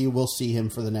guarantee you we'll see him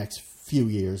for the next few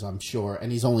years, I'm sure,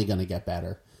 and he's only going to get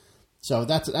better. So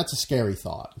that's a scary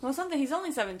thought. Well, he's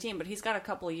only 17, but he's got a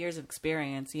couple of years of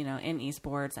experience, you know, in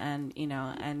esports and, you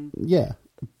know, and... Yeah,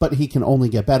 but he can only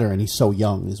get better, and he's so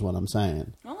young, is what I'm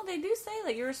saying. Well, they do say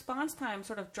that your response time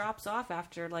sort of drops off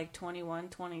after, like, 21,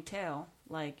 22.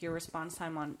 Like, your response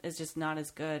time is just not as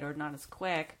good or not as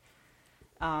quick.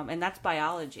 And that's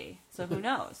biology. So who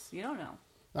knows? You don't know.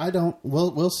 I don't.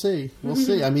 We'll see. We'll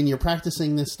see. I mean, you're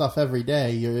practicing this stuff every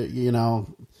day. You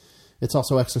know... It's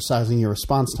also exercising your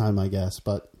response time, I guess,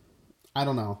 but I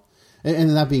don't know.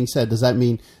 And that being said, does that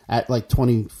mean at like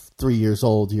 23 years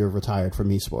old, you're retired from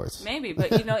esports? Maybe,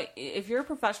 but you know, if you're a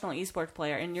professional esports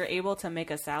player and you're able to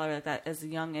make a salary like that as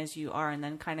young as you are and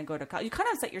then kind of go to college, you kind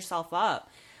of set yourself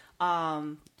up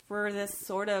for this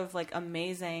sort of like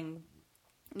amazing,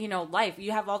 you know, life.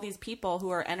 You have all these people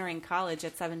who are entering college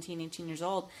at 17, 18 years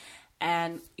old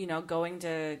and, you know, going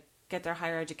to get their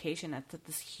higher education at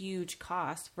this huge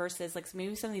cost versus like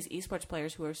maybe some of these esports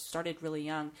players who are started really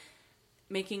young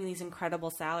making these incredible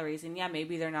salaries, and yeah,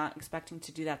 maybe they're not expecting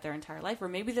to do that their entire life, or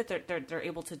maybe that they're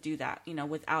able to do that, you know,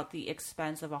 without the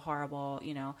expense of a horrible,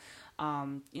 you know,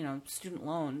 student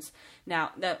loans.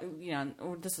 Now that, you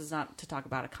know, this is not to talk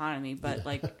about economy, but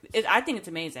like I think it's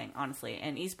amazing, honestly,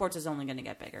 and esports is only going to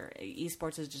get bigger.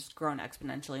 Esports has just grown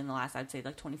exponentially in the last, I'd say,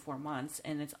 like 24 months,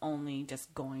 and it's only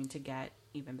just going to get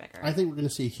even bigger. I think we're going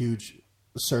to see a huge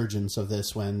surgence of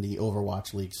this when the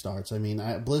Overwatch League starts. I mean,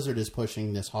 Blizzard is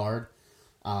pushing this hard.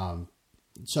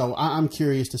 So I'm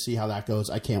curious to see how that goes.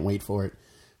 I can't wait for it.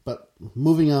 But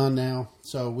moving on now.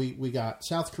 So we got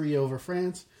South Korea over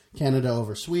France, Canada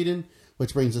over Sweden,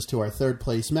 which brings us to our third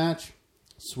place match,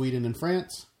 Sweden and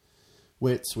France,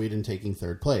 with Sweden taking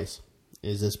third place.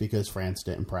 Is this because France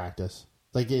didn't practice?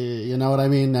 Like, you know what I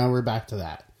mean? Now we're back to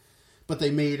that. But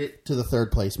they made it to the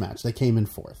third place match. They came in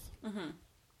fourth. Mm-hmm.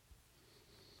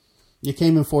 You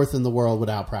came in fourth in the world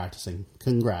without practicing.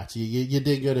 Congrats. You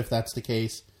did good if that's the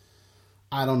case.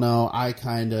 I don't know. I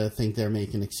kind of think they're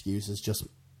making excuses. Just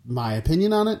my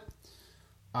opinion on it.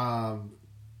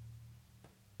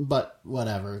 But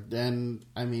whatever. And,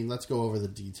 I mean, let's go over the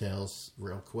details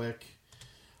real quick.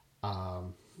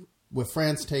 With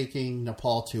France taking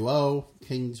Nepal 2-0,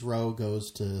 Kings Row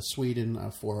goes to Sweden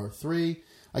 4-3.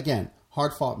 Again,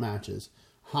 hard-fought matches.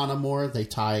 Hanamore, they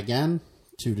tie again,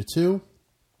 2-2.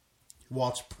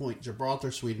 Watch Point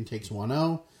Gibraltar, Sweden takes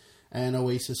 1-0. And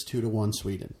Oasis 2-1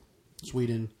 Sweden.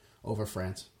 Sweden over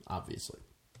France, obviously.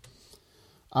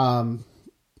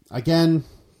 Again,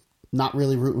 not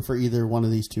really rooting for either one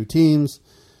of these two teams.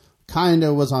 Kind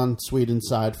of was on Sweden's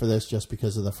side for this just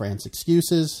because of the France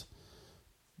excuses.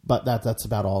 But that's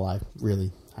about all I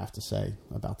really have to say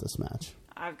about this match.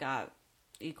 I've got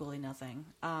equally nothing.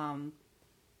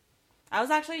 I was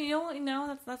actually,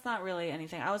 that's not really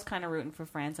anything. I was kind of rooting for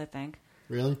France, I think.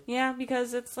 Really? Yeah,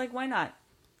 because it's like, why not?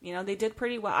 You know, they did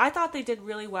pretty well. I thought they did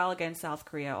really well against South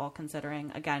Korea, all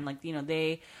considering. Again, like, you know,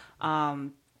 they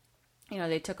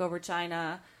took over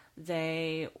China.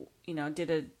 They, you know,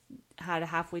 had a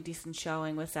halfway decent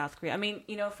showing with South Korea. I mean,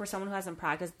 you know, for someone who hasn't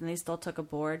practiced, and they still took a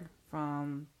board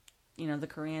from, you know, the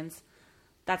Koreans.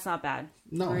 That's not bad.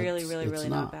 No, really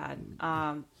not bad.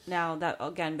 Now that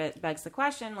again begs the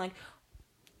question, like,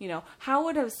 you know, how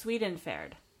would have Sweden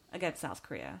fared against South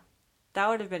Korea? That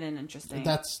would have been an interesting.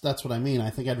 That's what I mean. I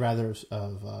think I'd rather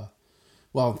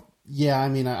yeah. I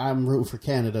mean, I'm rooting for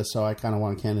Canada, so I kind of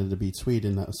want Canada to beat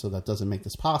Sweden, so that doesn't make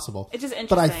this possible. It's just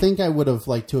interesting. But I think I would have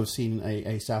liked to have seen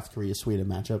a South Korea-Sweden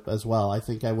matchup as well. I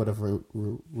think I would have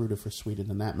rooted for Sweden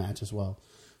in that match as well.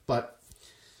 But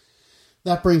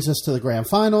that brings us to the grand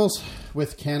finals,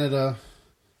 with Canada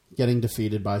getting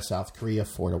defeated by South Korea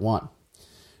 4-1.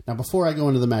 Now, before I go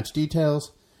into the match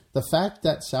details, the fact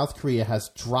that South Korea has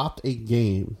dropped a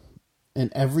game in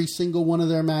every single one of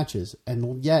their matches,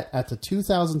 and yet at the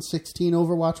 2016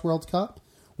 Overwatch World Cup,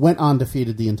 went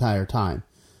undefeated the entire time.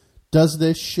 Does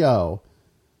this show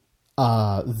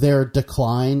their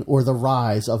decline or the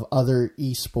rise of other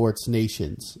esports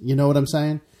nations? You know what I'm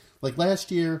saying? Like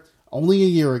last year, only a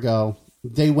year ago,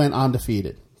 they went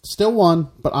undefeated. Still won,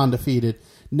 but undefeated.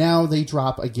 Now they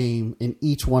drop a game in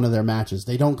each one of their matches.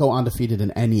 They don't go undefeated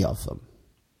in any of them.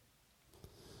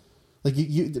 Like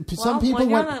some people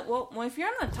went. If you're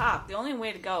on the top, the only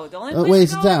way to go, the only way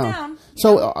to go down. is down.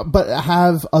 So, but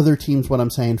have other teams, what I'm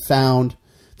saying, found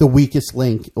the weakest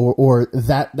link or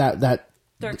that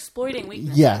they're exploiting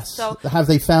weaknesses. Yes. So have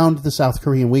they found the South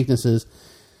Korean weaknesses?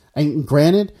 And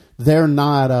granted, they're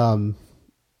not.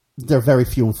 They're very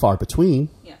few and far between.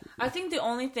 Yeah, I think the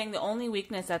only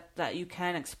weakness that you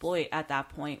can exploit at that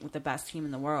point with the best team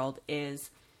in the world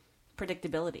is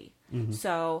predictability. Mm-hmm.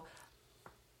 So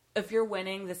if you're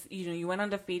winning this, you went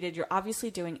undefeated, you're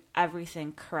obviously doing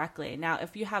everything correctly. Now,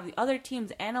 if you have the other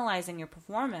teams analyzing your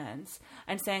performance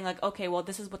and saying like, okay, well,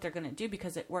 this is what they're going to do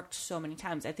because it worked so many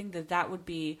times, I think that would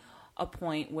be a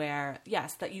point where,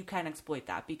 yes, that you can exploit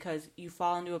that because you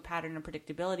fall into a pattern of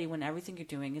predictability when everything you're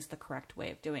doing is the correct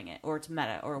way of doing it, or it's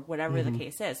meta, or whatever mm-hmm. the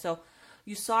case is. So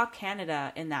you saw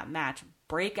Canada in that match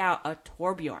break out a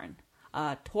Torbjorn.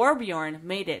 Torbjorn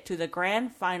made it to the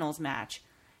grand finals match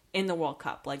in the World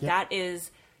Cup. Like, that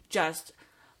is just,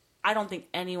 I don't think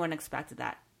anyone expected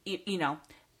that,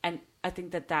 and I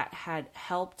think that had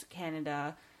helped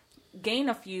Canada gain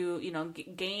a few, in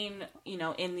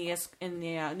the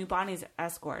Nubani's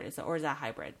escort, or is that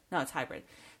hybrid? No, it's hybrid.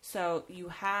 So you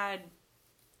had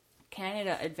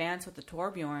Canada advance with the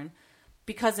Torbjorn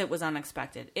because it was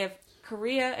unexpected. If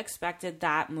Korea expected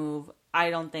that move, I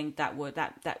don't think that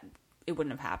it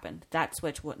wouldn't have happened. That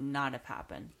switch would not have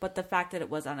happened. But the fact that it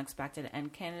was unexpected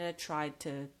and Canada tried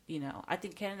to, I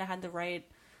think Canada had the right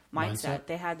mindset.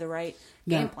 They had the right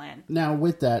game plan. Now,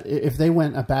 with that, if they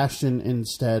went a Bastion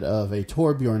instead of a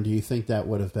Torbjorn, do you think that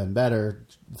would have been better,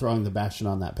 throwing the Bastion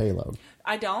on that payload?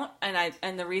 I don't,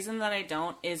 and the reason that I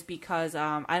don't is because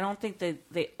I don't think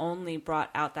that they only brought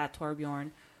out that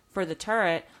Torbjorn for the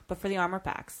turret, but for the armor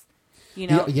packs.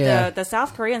 The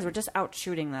South Koreans were just out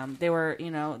shooting them. They were,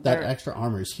 that extra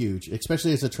armor is huge,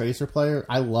 especially as a Tracer player.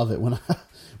 I love it when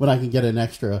I can get an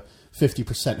extra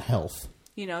 50% health.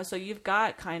 So you've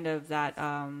got kind of that,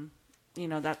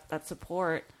 that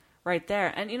support right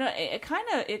there, and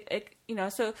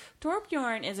so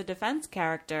Torbjorn is a defense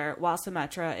character while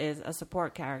Symmetra is a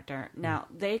support character. Now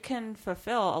they can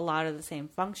fulfill a lot of the same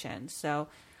functions, so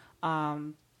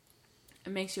it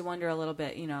makes you wonder a little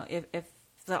bit, if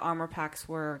the armor packs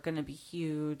were going to be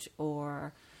huge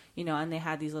or, and they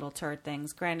had these little turret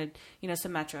things. Granted,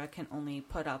 Symmetra can only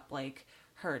put up like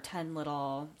her 10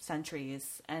 little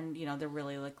sentries and, they're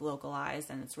really like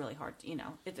localized and it's really hard.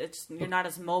 You're not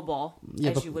as mobile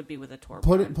as you would be with a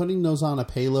Torbjorn. Putting those on a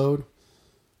payload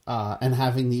and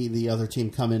having the other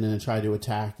team come in and try to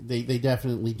attack, they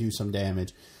definitely do some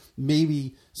damage.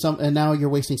 Maybe and now you're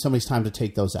wasting somebody's time to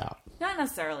take those out. Not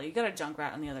necessarily. You got a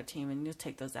Junkrat on the other team, and you'll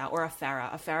take those out. Or a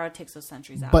Pharah. A Pharah takes those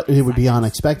sentries out. But it would be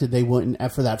unexpected. They wouldn't,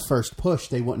 for that first push,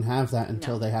 they wouldn't have that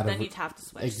until they had then you'd have to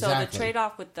switch. Exactly. So the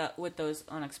trade-off with those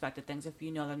unexpected things, if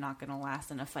you know they're not going to last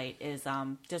in a fight, is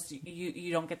just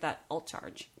you don't get that ult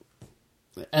charge.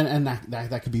 And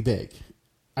that could be big.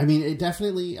 I mean, it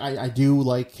definitely, I do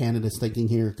like Canada's thinking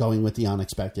here, going with the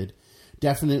unexpected.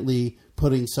 Definitely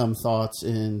putting some thoughts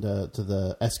into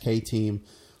the SK team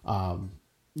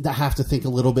that have to think a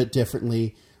little bit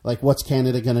differently. Like, what's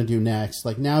Canada going to do next?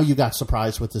 Like, now you got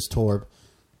surprised with this Torb.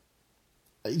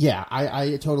 Yeah,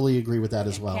 I totally agree with that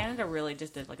as well. Canada really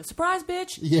just did like a surprise,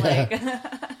 bitch.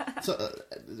 Yeah. So,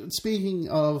 speaking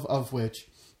of which,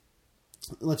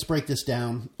 let's break this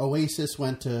down. Oasis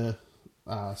went to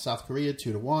South Korea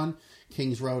 2-1.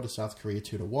 Kings Row to South Korea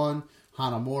 2-1.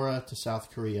 Hanamura to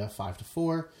South Korea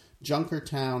 5-4.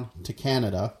 Junkertown to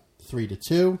Canada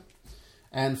 3-2.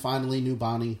 And finally,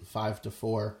 Nubani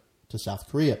 5-4 to South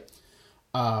Korea.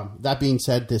 That being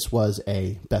said, this was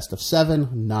a best of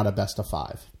 7, not a best of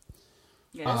 5.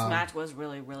 Yeah, this match was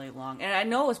really, really long. And I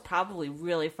know it was probably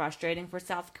really frustrating for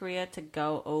South Korea to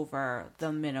go over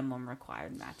the minimum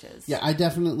required matches. Yeah, I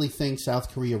definitely think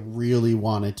South Korea really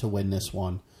wanted to win this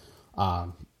one.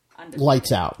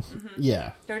 Lights out. Mm-hmm.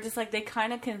 Yeah. They're just like, they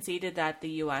kind of conceded that the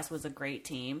U.S. was a great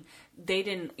team. They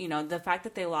didn't, the fact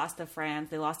that they lost to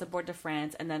France, they lost the board to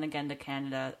France, and then again to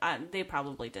Canada, they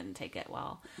probably didn't take it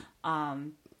well.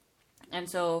 And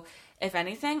so, if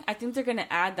anything, I think they're going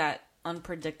to add that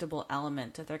unpredictable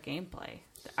element to their gameplay.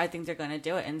 I think they're going to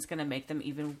do it, and it's going to make them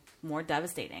even more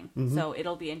devastating. Mm-hmm. So,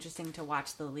 it'll be interesting to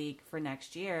watch the league for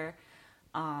next year.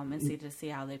 and see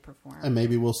how they perform. And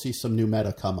maybe we'll see some new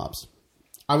meta come-ups.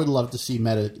 I would love to see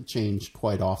meta change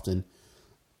quite often,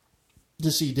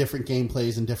 to see different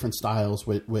gameplays and different styles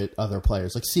with other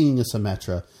players, like seeing a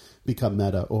Symmetra become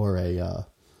meta or a...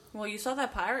 Well, you saw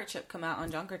that pirate ship come out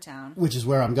on Junkertown. Which is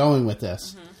where I'm going with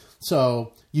this. Mm-hmm.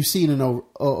 So, you've seen an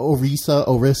Orisa,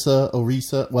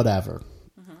 whatever.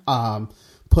 Mm-hmm.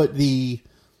 Put the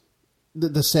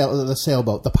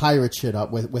sailboat, the pirate shit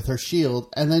up with her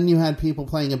shield, and then you had people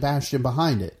playing a Bastion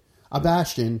behind it. A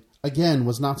Bastion, again,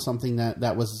 was not something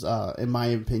that was, in my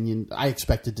opinion, I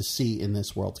expected to see in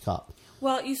this World Cup.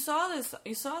 Well, you saw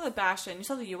the Bastion, you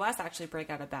saw the U.S. actually break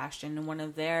out a Bastion in one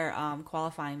of their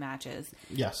qualifying matches.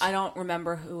 Yes. I don't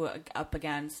remember who up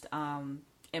against.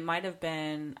 It might have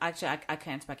been, actually, I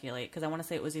can't speculate, because I want to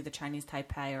say it was either Chinese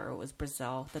Taipei or it was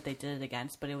Brazil that they did it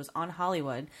against, but it was on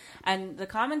Hollywood. And the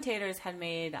commentators had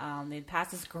they'd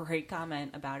passed this great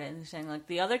comment about it, and saying, like,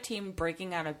 the other team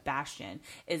breaking out a Bastion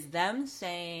is them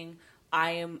saying,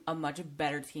 I am a much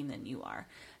better team than you are.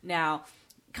 Now,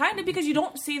 kind of because you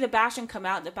don't see the Bastion come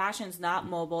out. The Bastion's not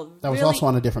mobile. That was also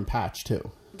on a different patch, too.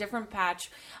 Different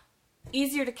patch.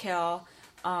 Easier to kill.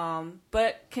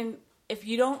 But if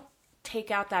you don't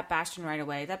take out that Bastion right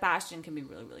away, that Bastion can be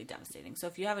really, really devastating. So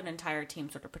if you have an entire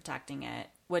team sort of protecting it,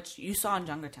 which you saw in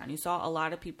Junkertown, you saw a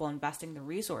lot of people investing the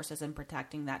resources in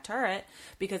protecting that turret,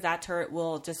 because that turret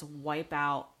will just wipe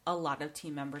out a lot of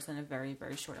team members in a very,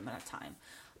 very short amount of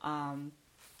time.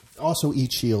 Also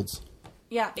eat shields.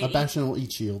 Yeah. A Bastion will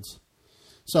eat shields.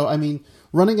 So, I mean,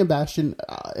 running a Bastion,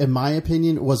 in my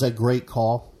opinion, was a great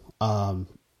call.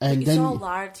 And you then saw a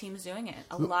lot of teams doing it.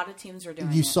 A lot of teams are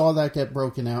doing it. You saw that get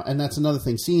broken out. And that's another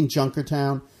thing. Seeing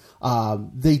Junkertown,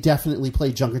 they definitely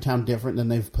played Junkertown different than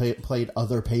they've played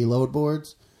other payload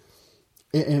boards.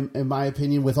 In my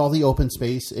opinion, with all the open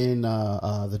space in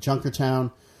the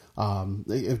Junkertown,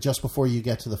 just before you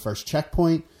get to the first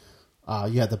checkpoint,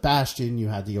 you had the Bastion, you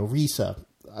had the Orisa.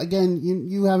 Again,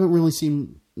 you haven't really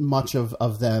seen much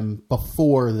of them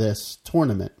before this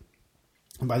tournament.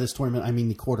 And by this tournament, I mean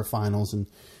the quarterfinals and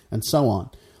so on.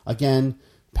 Again,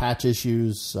 patch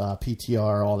issues,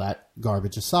 PTR, all that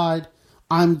garbage aside,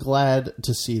 I'm glad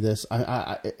to see this.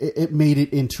 It made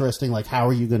it interesting. Like, how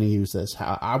are you going to use this?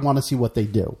 I want to see what they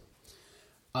do.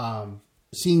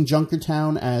 Seeing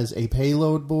Junkertown as a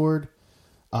payload board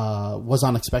was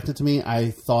unexpected to me. I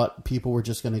thought people were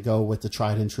just going to go with the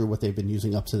tried and true, what they've been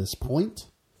using up to this point.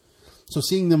 So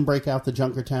seeing them break out the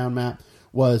Junkertown map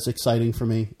was exciting for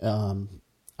me.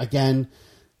 Again,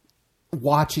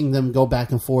 watching them go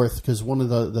back and forth, because one of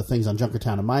the things on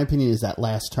Junkertown, in my opinion, is that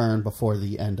last turn before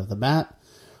the end of the map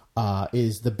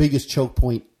is the biggest choke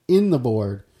point in the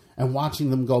board, and watching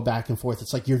them go back and forth,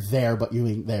 it's like you're there, but you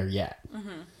ain't there yet.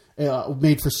 Mm-hmm.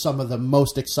 Made for some of the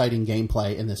most exciting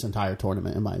gameplay in this entire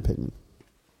tournament, in my opinion.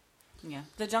 Yeah,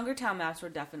 the Junkertown maps were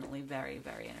definitely very,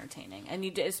 very entertaining, and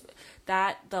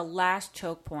the last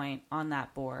choke point on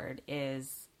that board is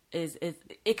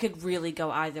it could really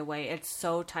go either way. It's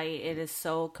so tight. It is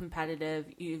so competitive.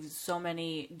 You have so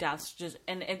many deaths.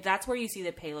 And that's where you see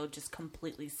the payload just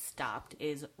completely stopped,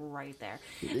 is right there.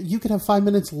 You could have 5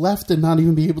 minutes left and not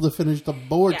even be able to finish the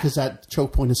board because that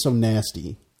choke point is so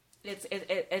nasty.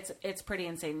 It's pretty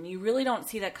insane. You really don't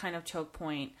see that kind of choke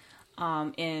point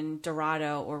in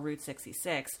Dorado or Route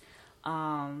 66.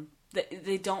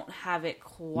 They don't have it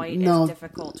quite as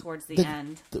difficult towards the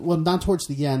end. Well, not towards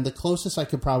the end. The closest I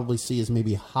could probably see is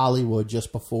maybe Hollywood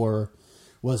just before,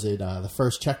 the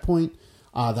first checkpoint?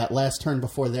 That last turn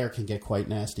before there can get quite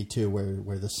nasty too,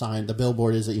 where the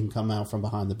billboard is that you can come out from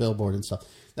behind the billboard and stuff.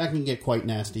 That can get quite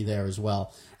nasty there as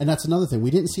well. And that's another thing.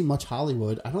 We didn't see much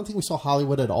Hollywood. I don't think we saw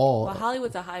Hollywood at all. Well,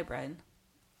 Hollywood's a hybrid.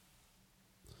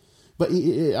 But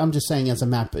I'm just saying, as a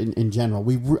map in general,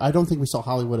 I don't think we saw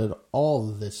Hollywood at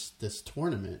all this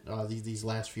tournament. These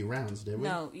last few rounds, did we?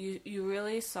 No, you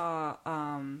really saw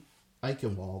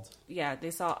Eichenwald. Yeah, they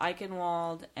saw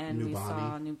Eichenwald, and we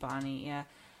saw Nubani. Yeah,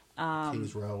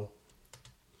 Kings Row.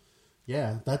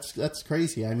 Yeah, that's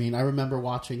crazy. I mean, I remember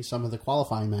watching some of the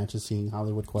qualifying matches, seeing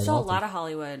Hollywood quite often. Saw a lot of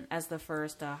Hollywood as the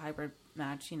first hybrid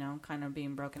match, kind of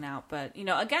being broken out. But,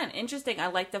 again, interesting. I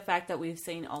like the fact that we've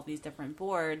seen all these different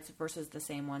boards versus the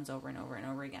same ones over and over and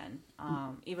over again.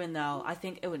 Even though I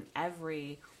think in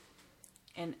every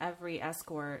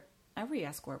escort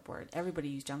board, everybody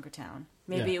used Junkertown.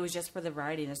 Maybe it was just for the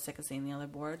variety and sick of seeing the other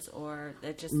boards, or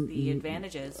just the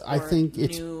advantages. I think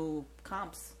it's new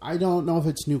comps. I don't know if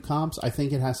it's new comps. I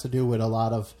think it has to do with a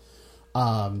lot of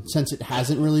since it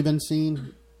hasn't really been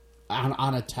seen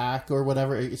on attack or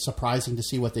whatever. It's surprising to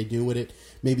see what they do with it.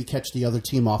 Maybe catch the other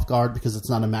team off guard because it's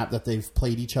not a map that they've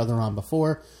played each other on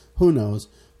before. Who knows?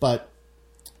 But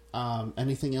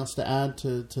Anything else to add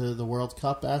to the World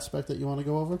Cup aspect that you want to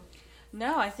go over?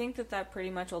 No, I think that pretty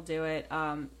much will do it.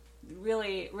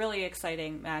 Really, really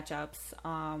exciting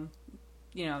matchups.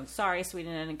 Sorry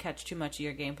Sweden didn't catch too much of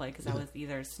your gameplay because I was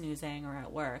either snoozing or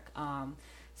at work.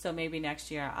 So maybe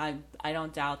next year, I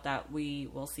don't doubt that we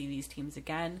will see these teams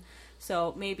again.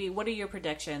 So maybe, what are your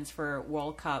predictions for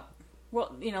World Cup?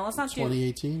 Well, let's not do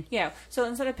 2018. Yeah. So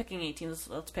instead of picking 18,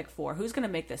 let's pick 4. Who's going to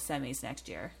make the semis next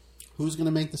year? Who's going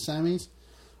to make the semis?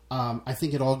 I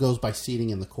think it all goes by seeding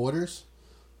in the quarters,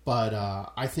 but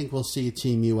I think we'll see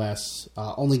Team US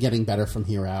only getting better from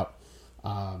here out.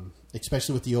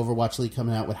 Especially with the Overwatch League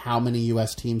coming out with how many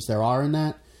U.S. teams there are in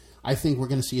that. I think we're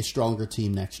going to see a stronger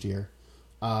team next year.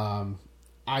 I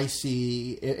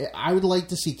would like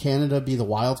to see Canada be the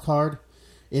wild card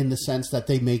in the sense that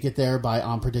they make it there by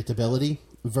unpredictability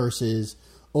versus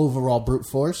overall brute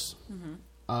force.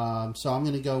 Mm-hmm. So I'm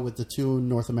going to go with the 2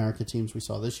 North America teams we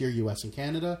saw this year, U.S. and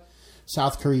Canada.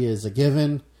 South Korea is a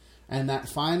given. And that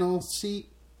final seat...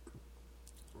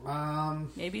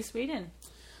 maybe Sweden.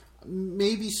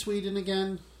 Maybe Sweden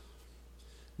again.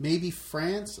 Maybe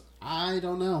France. I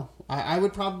don't know. I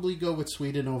would probably go with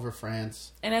Sweden over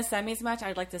France. In a semis match,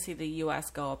 I'd like to see the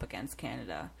U.S. go up against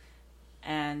Canada.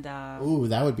 And ooh,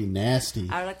 that would be nasty.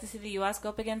 I would like to see the U.S. go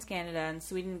up against Canada and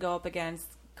Sweden go up against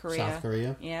Korea. South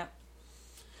Korea? Yeah.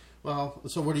 Well,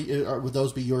 so what do you... would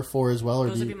those be your 4 as well? Or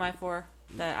those would be my 4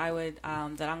 that I would...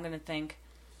 that I'm going to think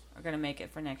are going to make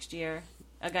it for next year.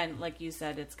 Again, like you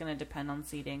said, it's going to depend on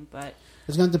seeding, but...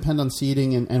 It's going to depend on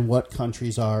seeding and what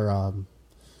countries are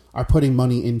putting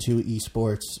money into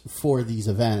esports for these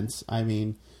events. I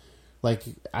mean, like,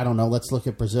 I don't know, let's look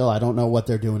at Brazil. I don't know what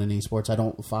they're doing in esports. I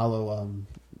don't follow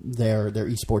their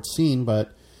esports scene,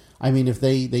 but, I mean, if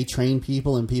they train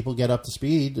people and people get up to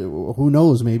speed, who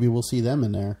knows, maybe we'll see them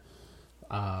in there.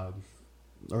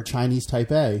 Or Chinese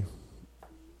Taipei.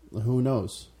 Who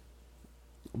knows?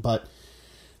 But...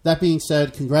 that being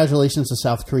said, congratulations to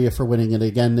South Korea for winning it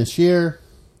again this year.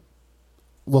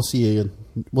 We'll see you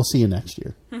next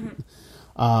year.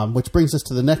 Mm-hmm. Which brings us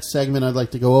to the next segment I'd like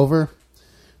to go over.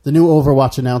 The new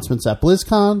Overwatch announcements at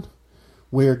BlizzCon.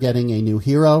 We're getting a new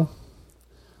hero.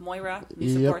 Moira,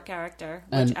 new support character,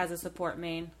 which as a support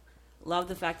main, love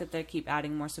the fact that they keep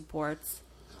adding more supports.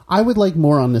 I would like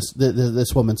more on this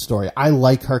woman's story. I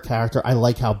like her character. I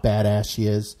like how badass she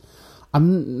is.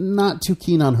 I'm not too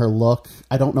keen on her look.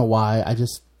 I don't know why.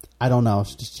 I don't know.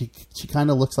 She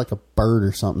kind of looks like a bird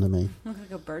or something to me. Looks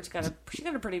like a bird. She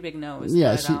got a pretty big nose.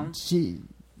 Yeah,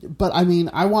 but I mean,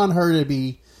 I want her to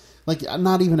be like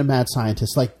not even a mad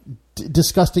scientist, like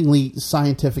disgustingly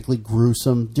scientifically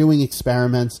gruesome, doing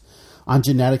experiments on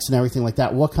genetics and everything like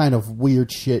that. What kind of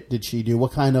weird shit did she do?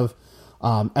 What kind of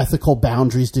ethical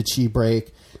boundaries did she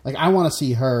break? Like, I want to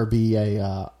see her be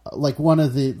like one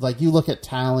of the, like, you look at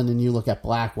Talon and you look at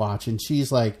Blackwatch, and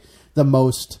she's like the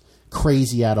most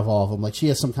crazy out of all of them. Like, she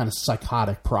has some kind of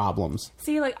psychotic problems.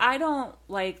 See, like, I don't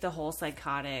like the whole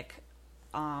psychotic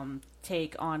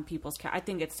take on people's I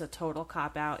think it's a total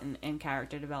cop-out in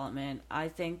character development. I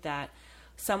think that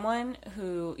someone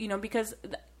who, because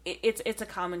it's a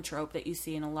common trope that you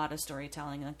see in a lot of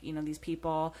storytelling. Like, these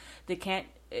people, they can't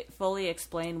fully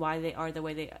explain why they are the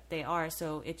way they are,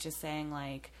 so it's just saying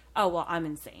like, oh well, I'm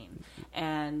insane.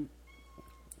 And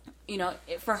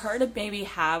for her to maybe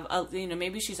have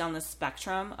maybe she's on the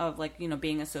spectrum of like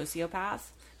being a sociopath,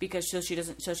 because she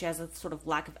has a sort of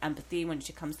lack of empathy when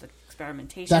it comes to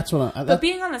experimentation. That's what but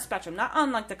being on the spectrum, not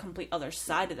on like the complete other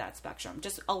side of that spectrum,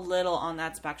 just a little on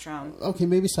that spectrum. Okay,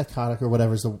 maybe psychotic or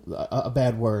whatever is a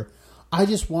bad word. I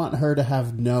just want her to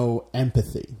have no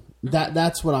empathy.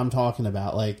 That's what I'm talking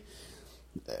about. Like,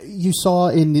 you saw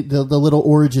in the little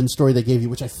origin story they gave you,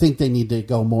 which I think they need to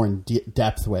go more in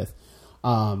depth with,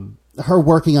 her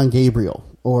working on Gabriel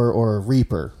or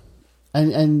Reaper.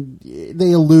 And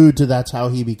they allude to that's how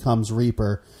he becomes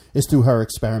Reaper, is through her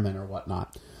experiment or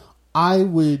whatnot. I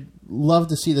would love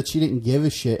to see that she didn't give a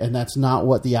shit and that's not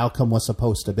what the outcome was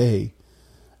supposed to be.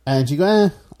 And she go,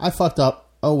 I fucked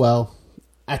up. Oh, well,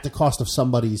 at the cost of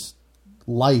somebody's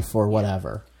life or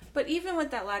whatever. But even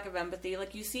with that lack of empathy,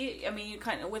 like you see, I mean, you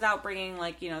kind of, without bringing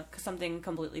like, something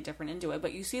completely different into it,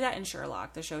 but you see that in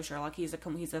Sherlock, the show Sherlock. He's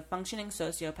a functioning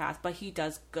sociopath, but he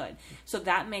does good. So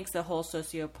that makes the whole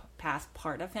sociopath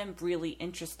part of him really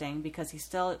interesting, because he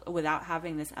still, without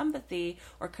having this empathy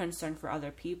or concern for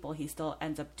other people, he still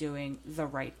ends up doing the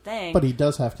right thing. But he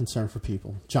does have concern for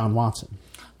people. John Watson.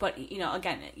 But,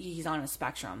 again, he's on a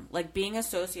spectrum. Like, being a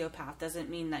sociopath doesn't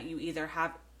mean that you either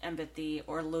have empathy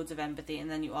or loads of empathy and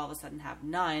then you all of a sudden have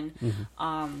none.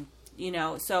 Mm-hmm.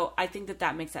 So I think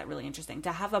that makes that really interesting.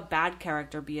 To have a bad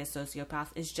character be a sociopath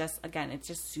is just, again, it's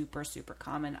just super, super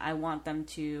common. I want them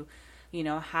to,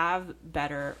 have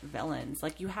better villains.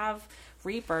 Like you have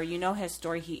Reaper, his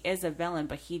story. He is a villain,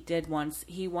 but he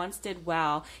once did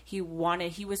well. He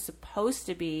was supposed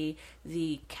to be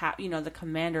the the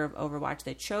commander of Overwatch.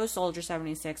 They chose Soldier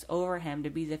 76 over him to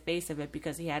be the face of it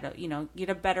because he had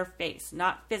a better face,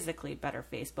 not physically better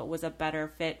face, but was a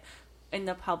better fit in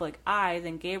the public eye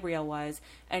than Gabriel was,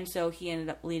 and so he ended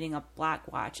up leading up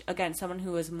Blackwatch. Again, someone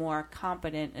who was more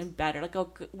competent and better,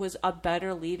 was a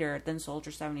better leader than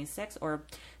Soldier 76 or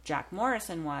Jack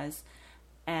Morrison was,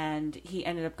 and he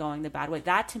ended up going the bad way.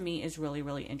 That to me is really,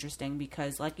 really interesting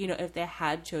because, if they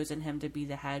had chosen him to be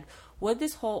the head, would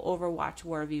this whole Overwatch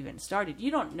war have even started?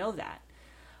 You don't know that.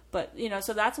 But,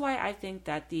 so that's why I think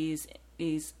that these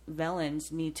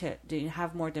villains need to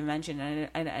have more dimension,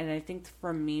 and I think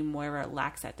for me Moira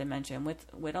lacks that dimension with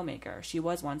Widowmaker. She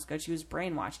was once good, she was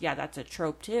brainwashed. Yeah, that's a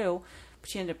trope too, but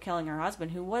she ended up killing her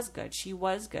husband who was good. She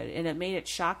was good, and it made it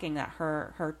shocking that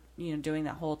her doing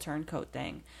that whole turncoat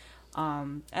thing.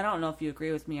 I don't know if you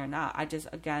agree with me or not. I just,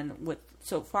 again,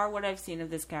 so far what I've seen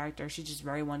of this character, she's just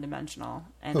very one-dimensional.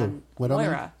 And then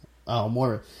Moira. Oh,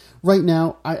 Moira. Right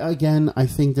now, I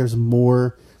think there's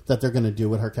more that they're going to do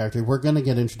with her character. We're going to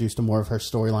get introduced to more of her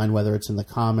storyline, whether it's in the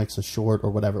comics, a short,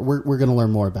 or whatever. We're going to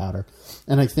learn more about her.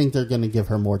 And I think they're going to give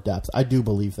her more depth. I do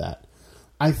believe that.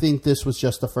 I think this was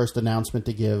just the first announcement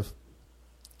to give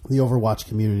the Overwatch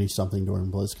community something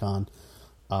during BlizzCon.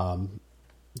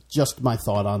 Just my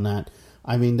thought on that.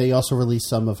 I mean, they also released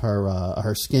some of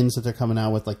her skins that they're coming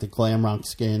out with, like the glam rock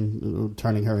skin,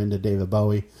 turning her into David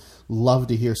Bowie. Love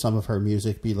to hear some of her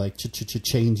music be like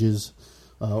changes.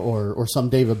 Or some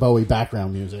David Bowie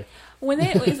background music. When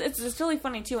it's really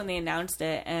funny too when they announced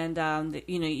it, and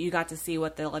you got to see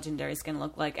what the legendary skin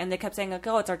looked like, and they kept saying like,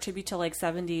 "Oh, it's our tribute to like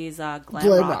 '70s glam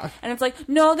rock," and it's like,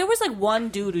 no, there was like one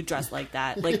dude who dressed like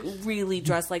that, like really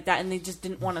dressed like that, and they just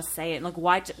didn't want to say it. Like,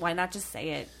 why not just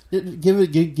say it?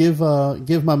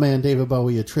 Give my man David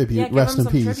Bowie a tribute. Yeah, rest in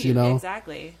peace. Tribute.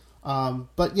 Exactly.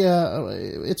 But yeah,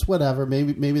 it's whatever.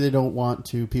 Maybe they don't want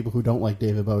to. People who don't like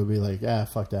David Bowie be like,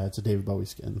 fuck that. It's a David Bowie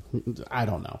skin. I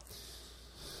don't know.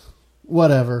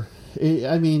 Whatever.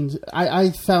 I mean,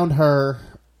 I found her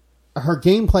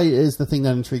gameplay is the thing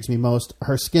that intrigues me most.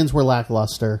 Her skins were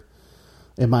lackluster,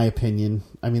 in my opinion.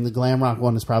 I mean, the glam rock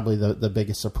one is probably the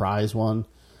biggest surprise one.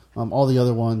 All the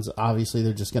other ones, obviously,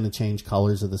 they're just going to change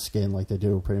colors of the skin like they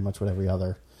do pretty much with every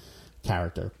other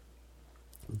character.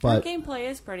 But her gameplay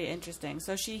is pretty interesting.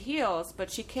 So she heals,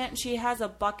 but she has a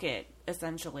bucket,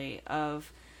 essentially,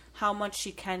 of how much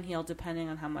she can heal depending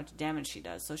on how much damage she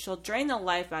does. So she'll drain the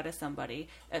life out of somebody.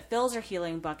 It fills her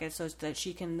healing bucket so that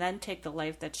she can then take the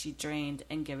life that she drained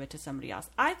and give it to somebody else.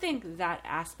 I think that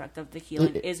aspect of the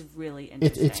healing is really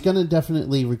interesting. It's going to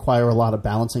definitely require a lot of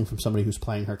balancing from somebody who's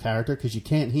playing her character, because you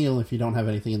can't heal if you don't have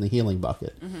anything in the healing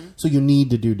bucket. Mm-hmm. So you need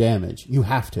to do damage. You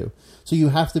have to. So you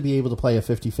have to be able to play a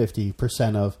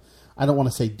 50-50% of, I don't want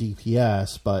to say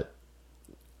DPS, but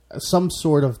some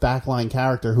sort of backline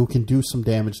character who can do some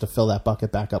damage to fill that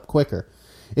bucket back up quicker.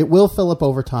 It will fill up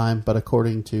over time, but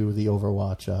according to the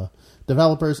Overwatch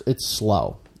developers, it's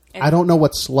slow. I don't know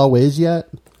what slow is yet.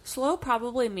 Slow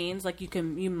probably means like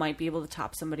you might be able to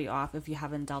top somebody off if you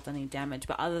haven't dealt any damage,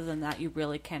 but other than that, you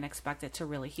really can't expect it to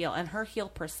really heal. And her heal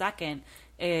per second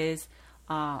is,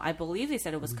 I believe they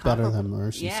said it was better than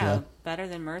Mercy's. Yeah, better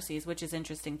than Mercy's, which is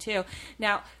interesting too.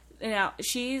 Now,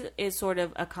 she is sort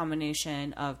of a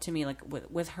combination of, to me, like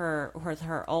with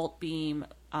her ult beam,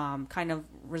 kind of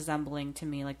resembling to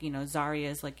me, like,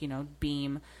 Zarya's, like,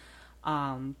 beam,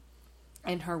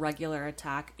 in her regular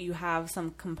attack. You have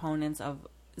some components of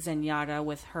Zenyatta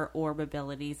with her orb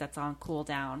abilities that's on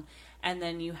cooldown. And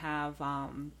then you have,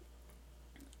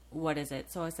 what is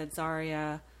it? So I said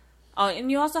Zarya. Oh,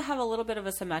 and you also have a little bit of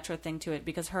a Symmetra thing to it,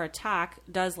 because her attack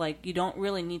does, like, you don't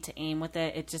really need to aim with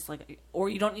it. It's just like, or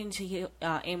you don't need to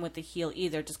aim with the heal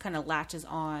either. It just kind of latches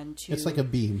on to. It's like a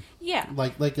beam. Yeah.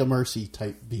 Like a Mercy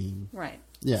type beam. Right.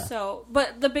 Yeah. So,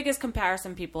 but the biggest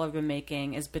comparison people have been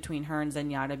making is between her and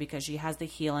Zenyatta, because she has the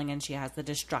healing and she has the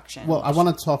destruction. Well, I want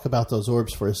to talk about those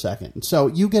orbs for a second. So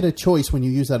you get a choice when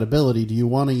you use that ability. Do you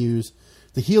want to use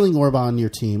the healing orb on your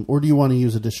team, or do you want to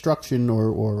use a destruction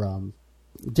or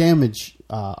damage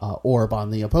orb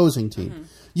on the opposing team? Mm-hmm.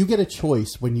 You get a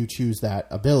choice when you choose that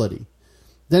ability.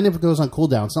 Then if it goes on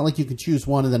cooldown, it's not like you can choose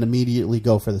one and then immediately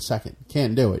go for the second.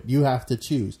 Can't do it. You have to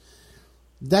choose.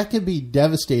 That could be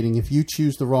devastating if you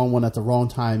choose the wrong one at the wrong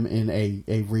time in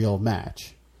a real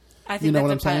match. I think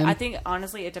what I'm saying? I think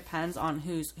honestly it depends on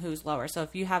who's lower. So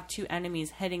if you have two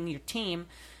enemies hitting your team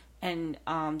and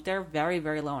they're very,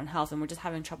 very low in health, and we're just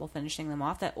having trouble finishing them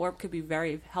off. That orb could be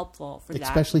very helpful for that.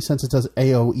 Especially since it does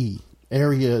AoE,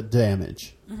 area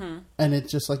damage. Mm-hmm. And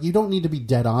it's just like, you don't need to be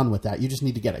dead on with that. You just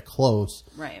need to get it close.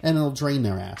 Right. And it'll drain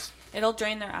their ass. It'll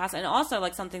drain their ass. And also,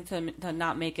 like, something to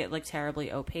not make it, like, terribly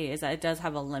OP is that it does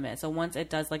have a limit. So once it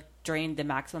does, like, drain the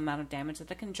maximum amount of damage that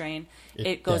it can drain,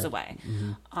 it goes away.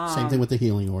 Mm-hmm. Same thing with the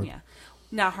healing orb. Yeah.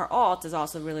 Now, her ult is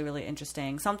also really, really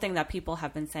interesting. Something that people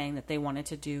have been saying that they wanted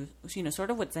to do, you know, sort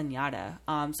of with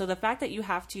Zenyatta. So the fact that you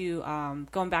have to,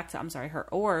 going back to, her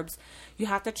orbs, you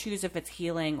have to choose if it's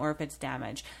healing or if it's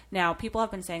damage. Now, people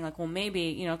have been saying, like, well, maybe,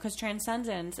 you know, because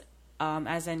Transcendence,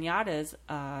 as Zenyatta's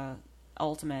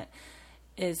ultimate,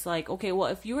 is like, okay, well,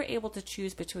 if you were able to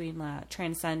choose between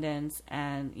Transcendence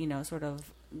and, you know, sort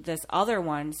of this other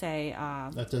one, say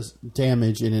that does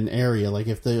damage in an area, like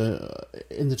if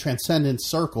in the Transcendence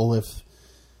circle,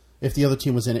 if the other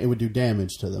team was in it, it would do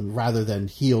damage to them rather than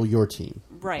heal your team,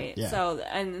 right? Yeah. So,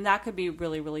 and that could be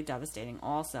really, really devastating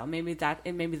also. Maybe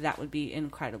that would be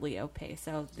incredibly OP,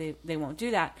 so they won't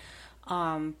do that.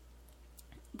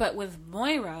 But with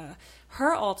Moira,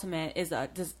 her ultimate is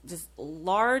this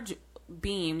large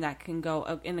beam that can go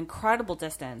an incredible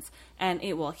distance, and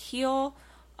it will heal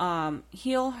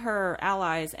her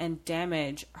allies and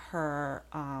damage her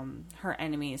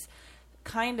enemies,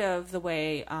 kind of the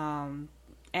way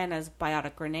Anna's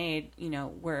biotic grenade, you know,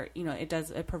 where, you know,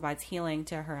 it provides healing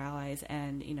to her allies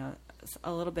and, you know,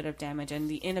 a little bit of damage, and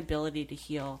the inability to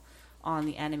heal on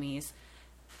the enemies.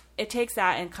 It takes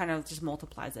that and kind of just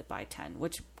multiplies it by 10,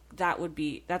 which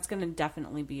that's going to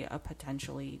definitely be a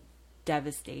potentially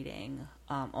devastating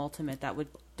ultimate that would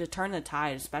turn the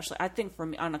tide, especially I think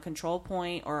from on a control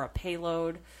point or a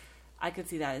payload. I could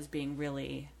see that as being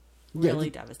really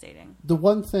devastating. The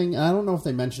one thing, I don't know if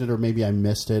they mentioned it or maybe I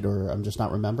missed it or I'm just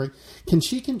not remembering, can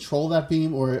she control that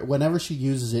beam, or whenever she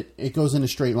uses it, it goes in a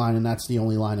straight line and that's the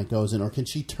only line it goes in, or can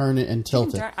she turn it and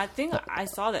tilt it? I think I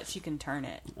saw that she can turn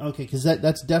it. Okay, because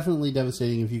that's definitely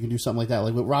devastating if you can do something like that.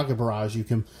 Like with Rocket Barrage, you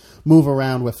can move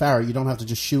around with Pharah. You don't have to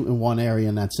just shoot in one area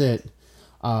and that's it.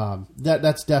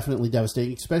 That's definitely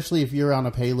devastating, especially if you're on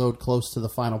a payload close to the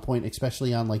final point,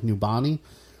 especially on like Numbani.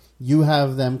 You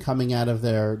have them coming out of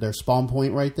their spawn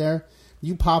point right there.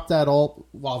 You pop that ult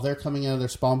while they're coming out of their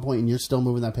spawn point and you're still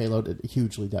moving that payload.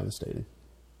 Hugely devastating.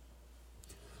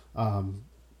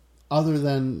 Other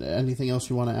than anything else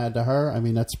you want to add to her, I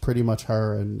mean, that's pretty much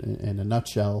her in a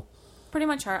nutshell. Pretty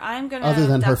much her. I'm going to Other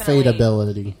than her Fate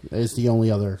ability is the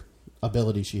only other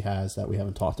ability she has that we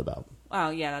haven't talked about. Oh,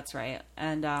 yeah, that's right.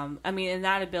 And, I mean, and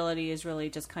that ability is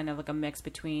really just kind of like a mix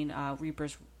between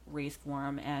Reaper's Wraith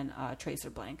Form and Tracer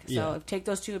Blank. So take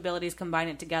those two abilities, combine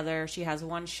it together. She has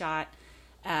one shot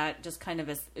at just kind of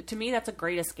to me, that's a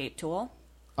great escape tool.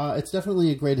 It's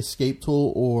definitely a great escape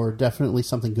tool, or definitely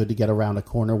something good to get around a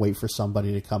corner, wait for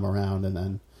somebody to come around, and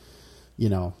then, you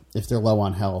know, if they're low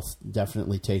on health,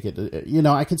 definitely take it. You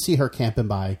know, I can see her camping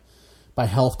by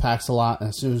health packs a lot, and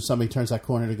as soon as somebody turns that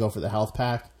corner to go for the health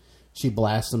pack, she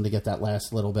blasts them to get that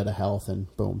last little bit of health, and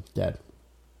boom, dead.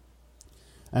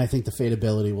 And I think the Fate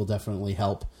ability will definitely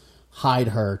help hide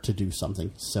her to do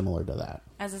something similar to that.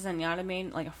 As a Zenyatta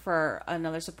main, like for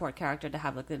another support character to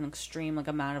have like an extreme like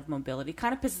amount of mobility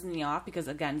kind of pisses me off, because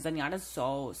again, Zenyatta's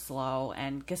so slow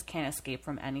and just can't escape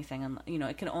from anything, and you know,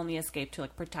 it can only escape to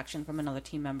like protection from another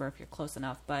team member if you're close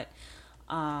enough. But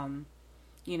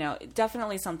you know,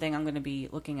 definitely something I'm going to be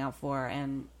looking out for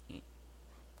and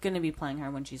going to be playing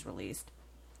her when she's released.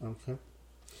 Okay.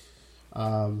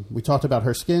 We talked about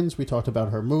her skins. We talked about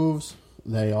her moves.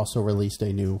 They also released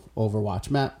a new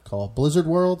Overwatch map called Blizzard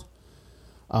World.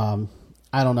 I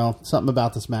don't know. Something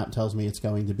about this map tells me it's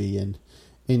going to be an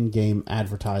in-game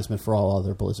advertisement for all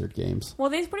other Blizzard games. Well,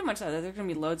 they pretty much said that there's going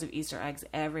to be loads of Easter eggs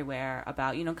everywhere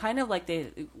about, you know, kind of like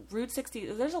Route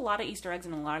 60. There's a lot of Easter eggs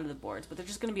in a lot of the boards, but they're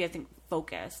just going to be, I think,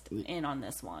 focused in on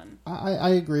this one. I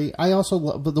agree. I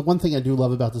also but the one thing I do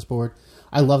love about this board,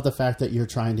 I love the fact that you're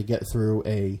trying to get through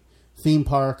a theme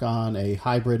park on a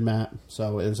hybrid map.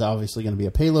 So there's obviously going to be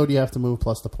a payload you have to move,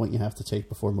 plus the point you have to take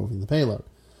before moving the payload.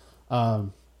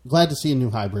 Glad to see a new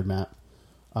hybrid map.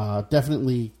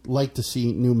 Definitely like to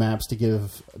see new maps to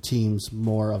give teams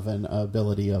more of an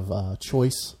ability of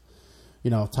choice.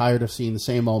 You know, tired of seeing the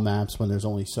same old maps when there's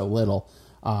only so little.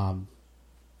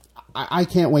 I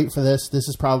can't wait for this. This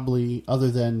is probably, other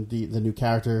than the new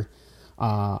character,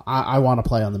 I want to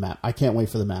play on the map. I can't wait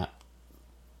for the map.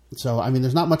 So, I mean,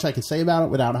 there's not much I can say about it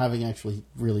without having actually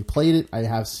really played it. I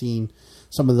have seen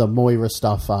some of the Moira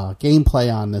stuff,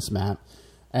 gameplay on this map.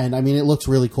 And, I mean, it looks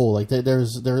really cool. Like, there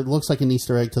looks like an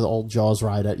Easter egg to the old Jaws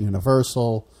ride at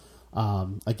Universal.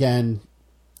 Again,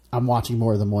 I'm watching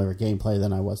more of the Moira gameplay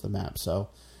than I was the map. So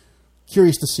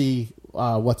curious to see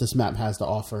what this map has to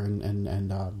offer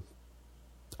and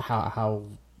how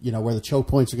where the choke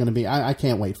points are going to be. I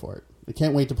can't wait for it. I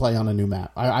can't wait to play on a new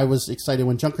map. I was excited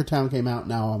when Junkertown came out.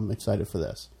 Now I'm excited for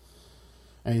this.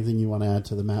 Anything you want to add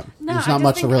to the map? No, there's not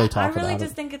much to really talk about. I really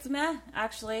just think it's meh,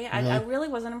 actually. I really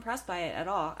wasn't impressed by it at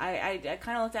all. I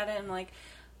kind of looked at it and like,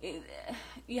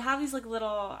 you have these like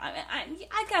little.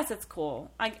 I guess it's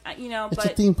cool. It's but a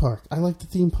theme park. I like the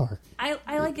theme park. I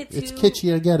like it too. It's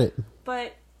kitschy. I get it.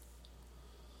 But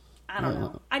I don't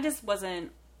know. I just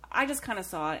wasn't. I just kind of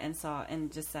saw it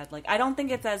and just said like, I don't think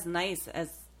it's as nice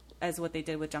as what they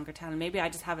did with Junkertown. Maybe I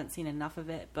just haven't seen enough of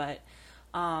it, but.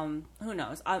 Who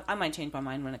knows? I might change my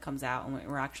mind when it comes out and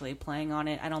we're actually playing on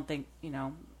it. I don't think,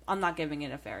 I'm not giving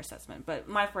it a fair assessment, but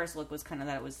my first look was kind of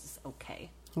that it was just okay.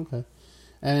 Okay.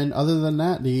 And other than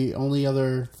that, the only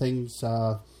other things,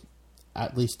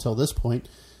 at least till this point,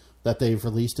 that they've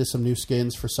released is some new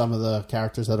skins for some of the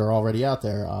characters that are already out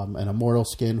there. An Immortal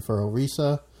skin for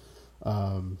Orisa.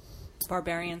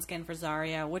 Barbarian skin for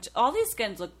Zarya, which all these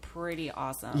skins look pretty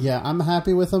awesome. Yeah, I'm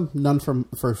happy with them. None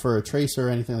for a Tracer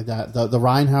or anything like that. The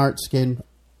Reinhardt skin,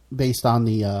 based on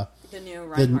the new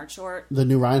Reinhardt short. The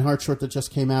new Reinhardt short that just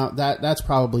came out. That's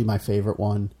probably my favorite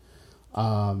one.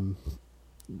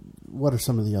 What are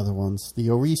some of the other ones? The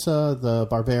Orisa, the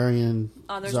Barbarian.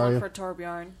 There's Zarya. one for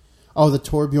Torbjorn. Oh, the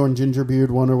Torbjorn Gingerbeard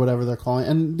one or whatever they're calling it.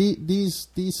 And these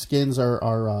skins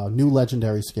are new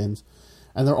legendary skins.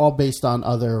 And they're all based on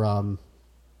other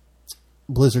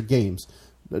Blizzard games.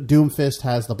 Doomfist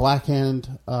has the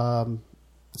Blackhand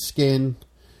skin,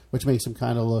 which makes him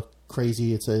kind of look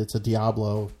crazy. It's a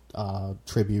Diablo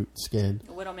tribute skin.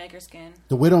 The Widowmaker skin.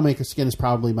 The Widowmaker skin is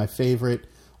probably my favorite.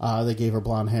 They gave her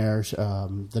blonde hair.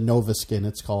 The Nova skin,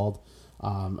 it's called.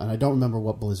 And I don't remember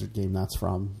what Blizzard game that's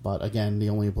from. But again, the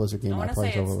only Blizzard game I play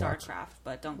is Overwatch. I want to say it's StarCraft,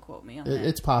 but don't quote me on that.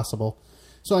 It's possible.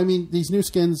 So, I mean, these new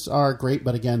skins are great,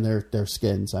 but again, they're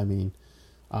skins. I mean,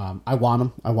 I want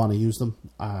them. I want to use them.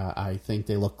 I think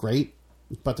they look great,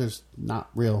 but there's not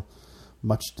real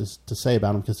much to say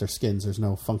about them because they're skins. There's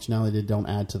no functionality they don't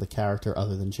add to the character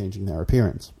other than changing their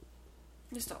appearance.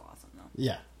 They're still awesome, though.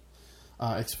 Yeah.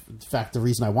 In fact, the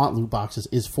reason I want loot boxes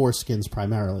is for skins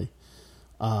primarily.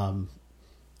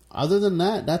 Other than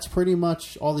that, that's pretty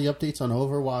much all the updates on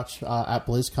Overwatch at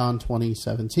BlizzCon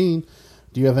 2017.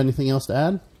 Do you have anything else to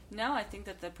add? No, I think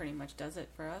that pretty much does it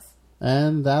for us.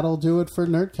 And that'll do it for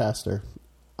Nerdcaster.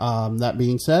 That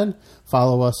being said,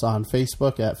 follow us on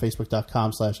Facebook at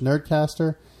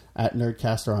facebook.com/Nerdcaster, at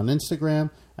Nerdcaster on Instagram,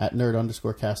 at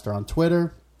Nerd_Caster on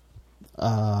Twitter.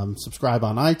 Subscribe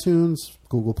on iTunes,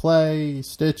 Google Play,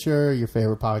 Stitcher, your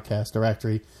favorite podcast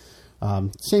directory.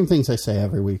 Same things I say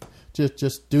every week.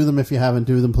 Just do them if you haven't.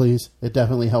 Do them, please. It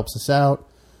definitely helps us out.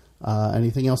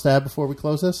 Anything else to add before we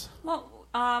close this? Well,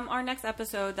 our next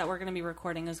episode that we're going to be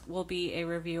recording will be a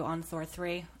review on Thor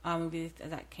 3, movie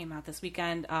that came out this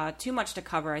weekend. Too much to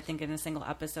cover, I think, in a single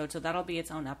episode, so that'll be its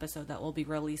own episode that we'll be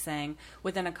releasing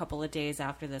within a couple of days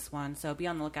after this one. So be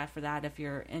on the lookout for that if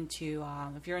you're into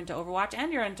Overwatch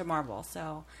and you're into Marvel.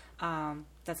 So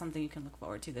that's something you can look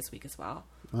forward to this week as well.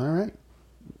 All right.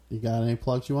 You got any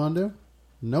plugs you want to do?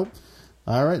 Nope.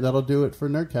 All right, that'll do it for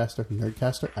Nerdcaster.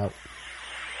 Nerdcaster out.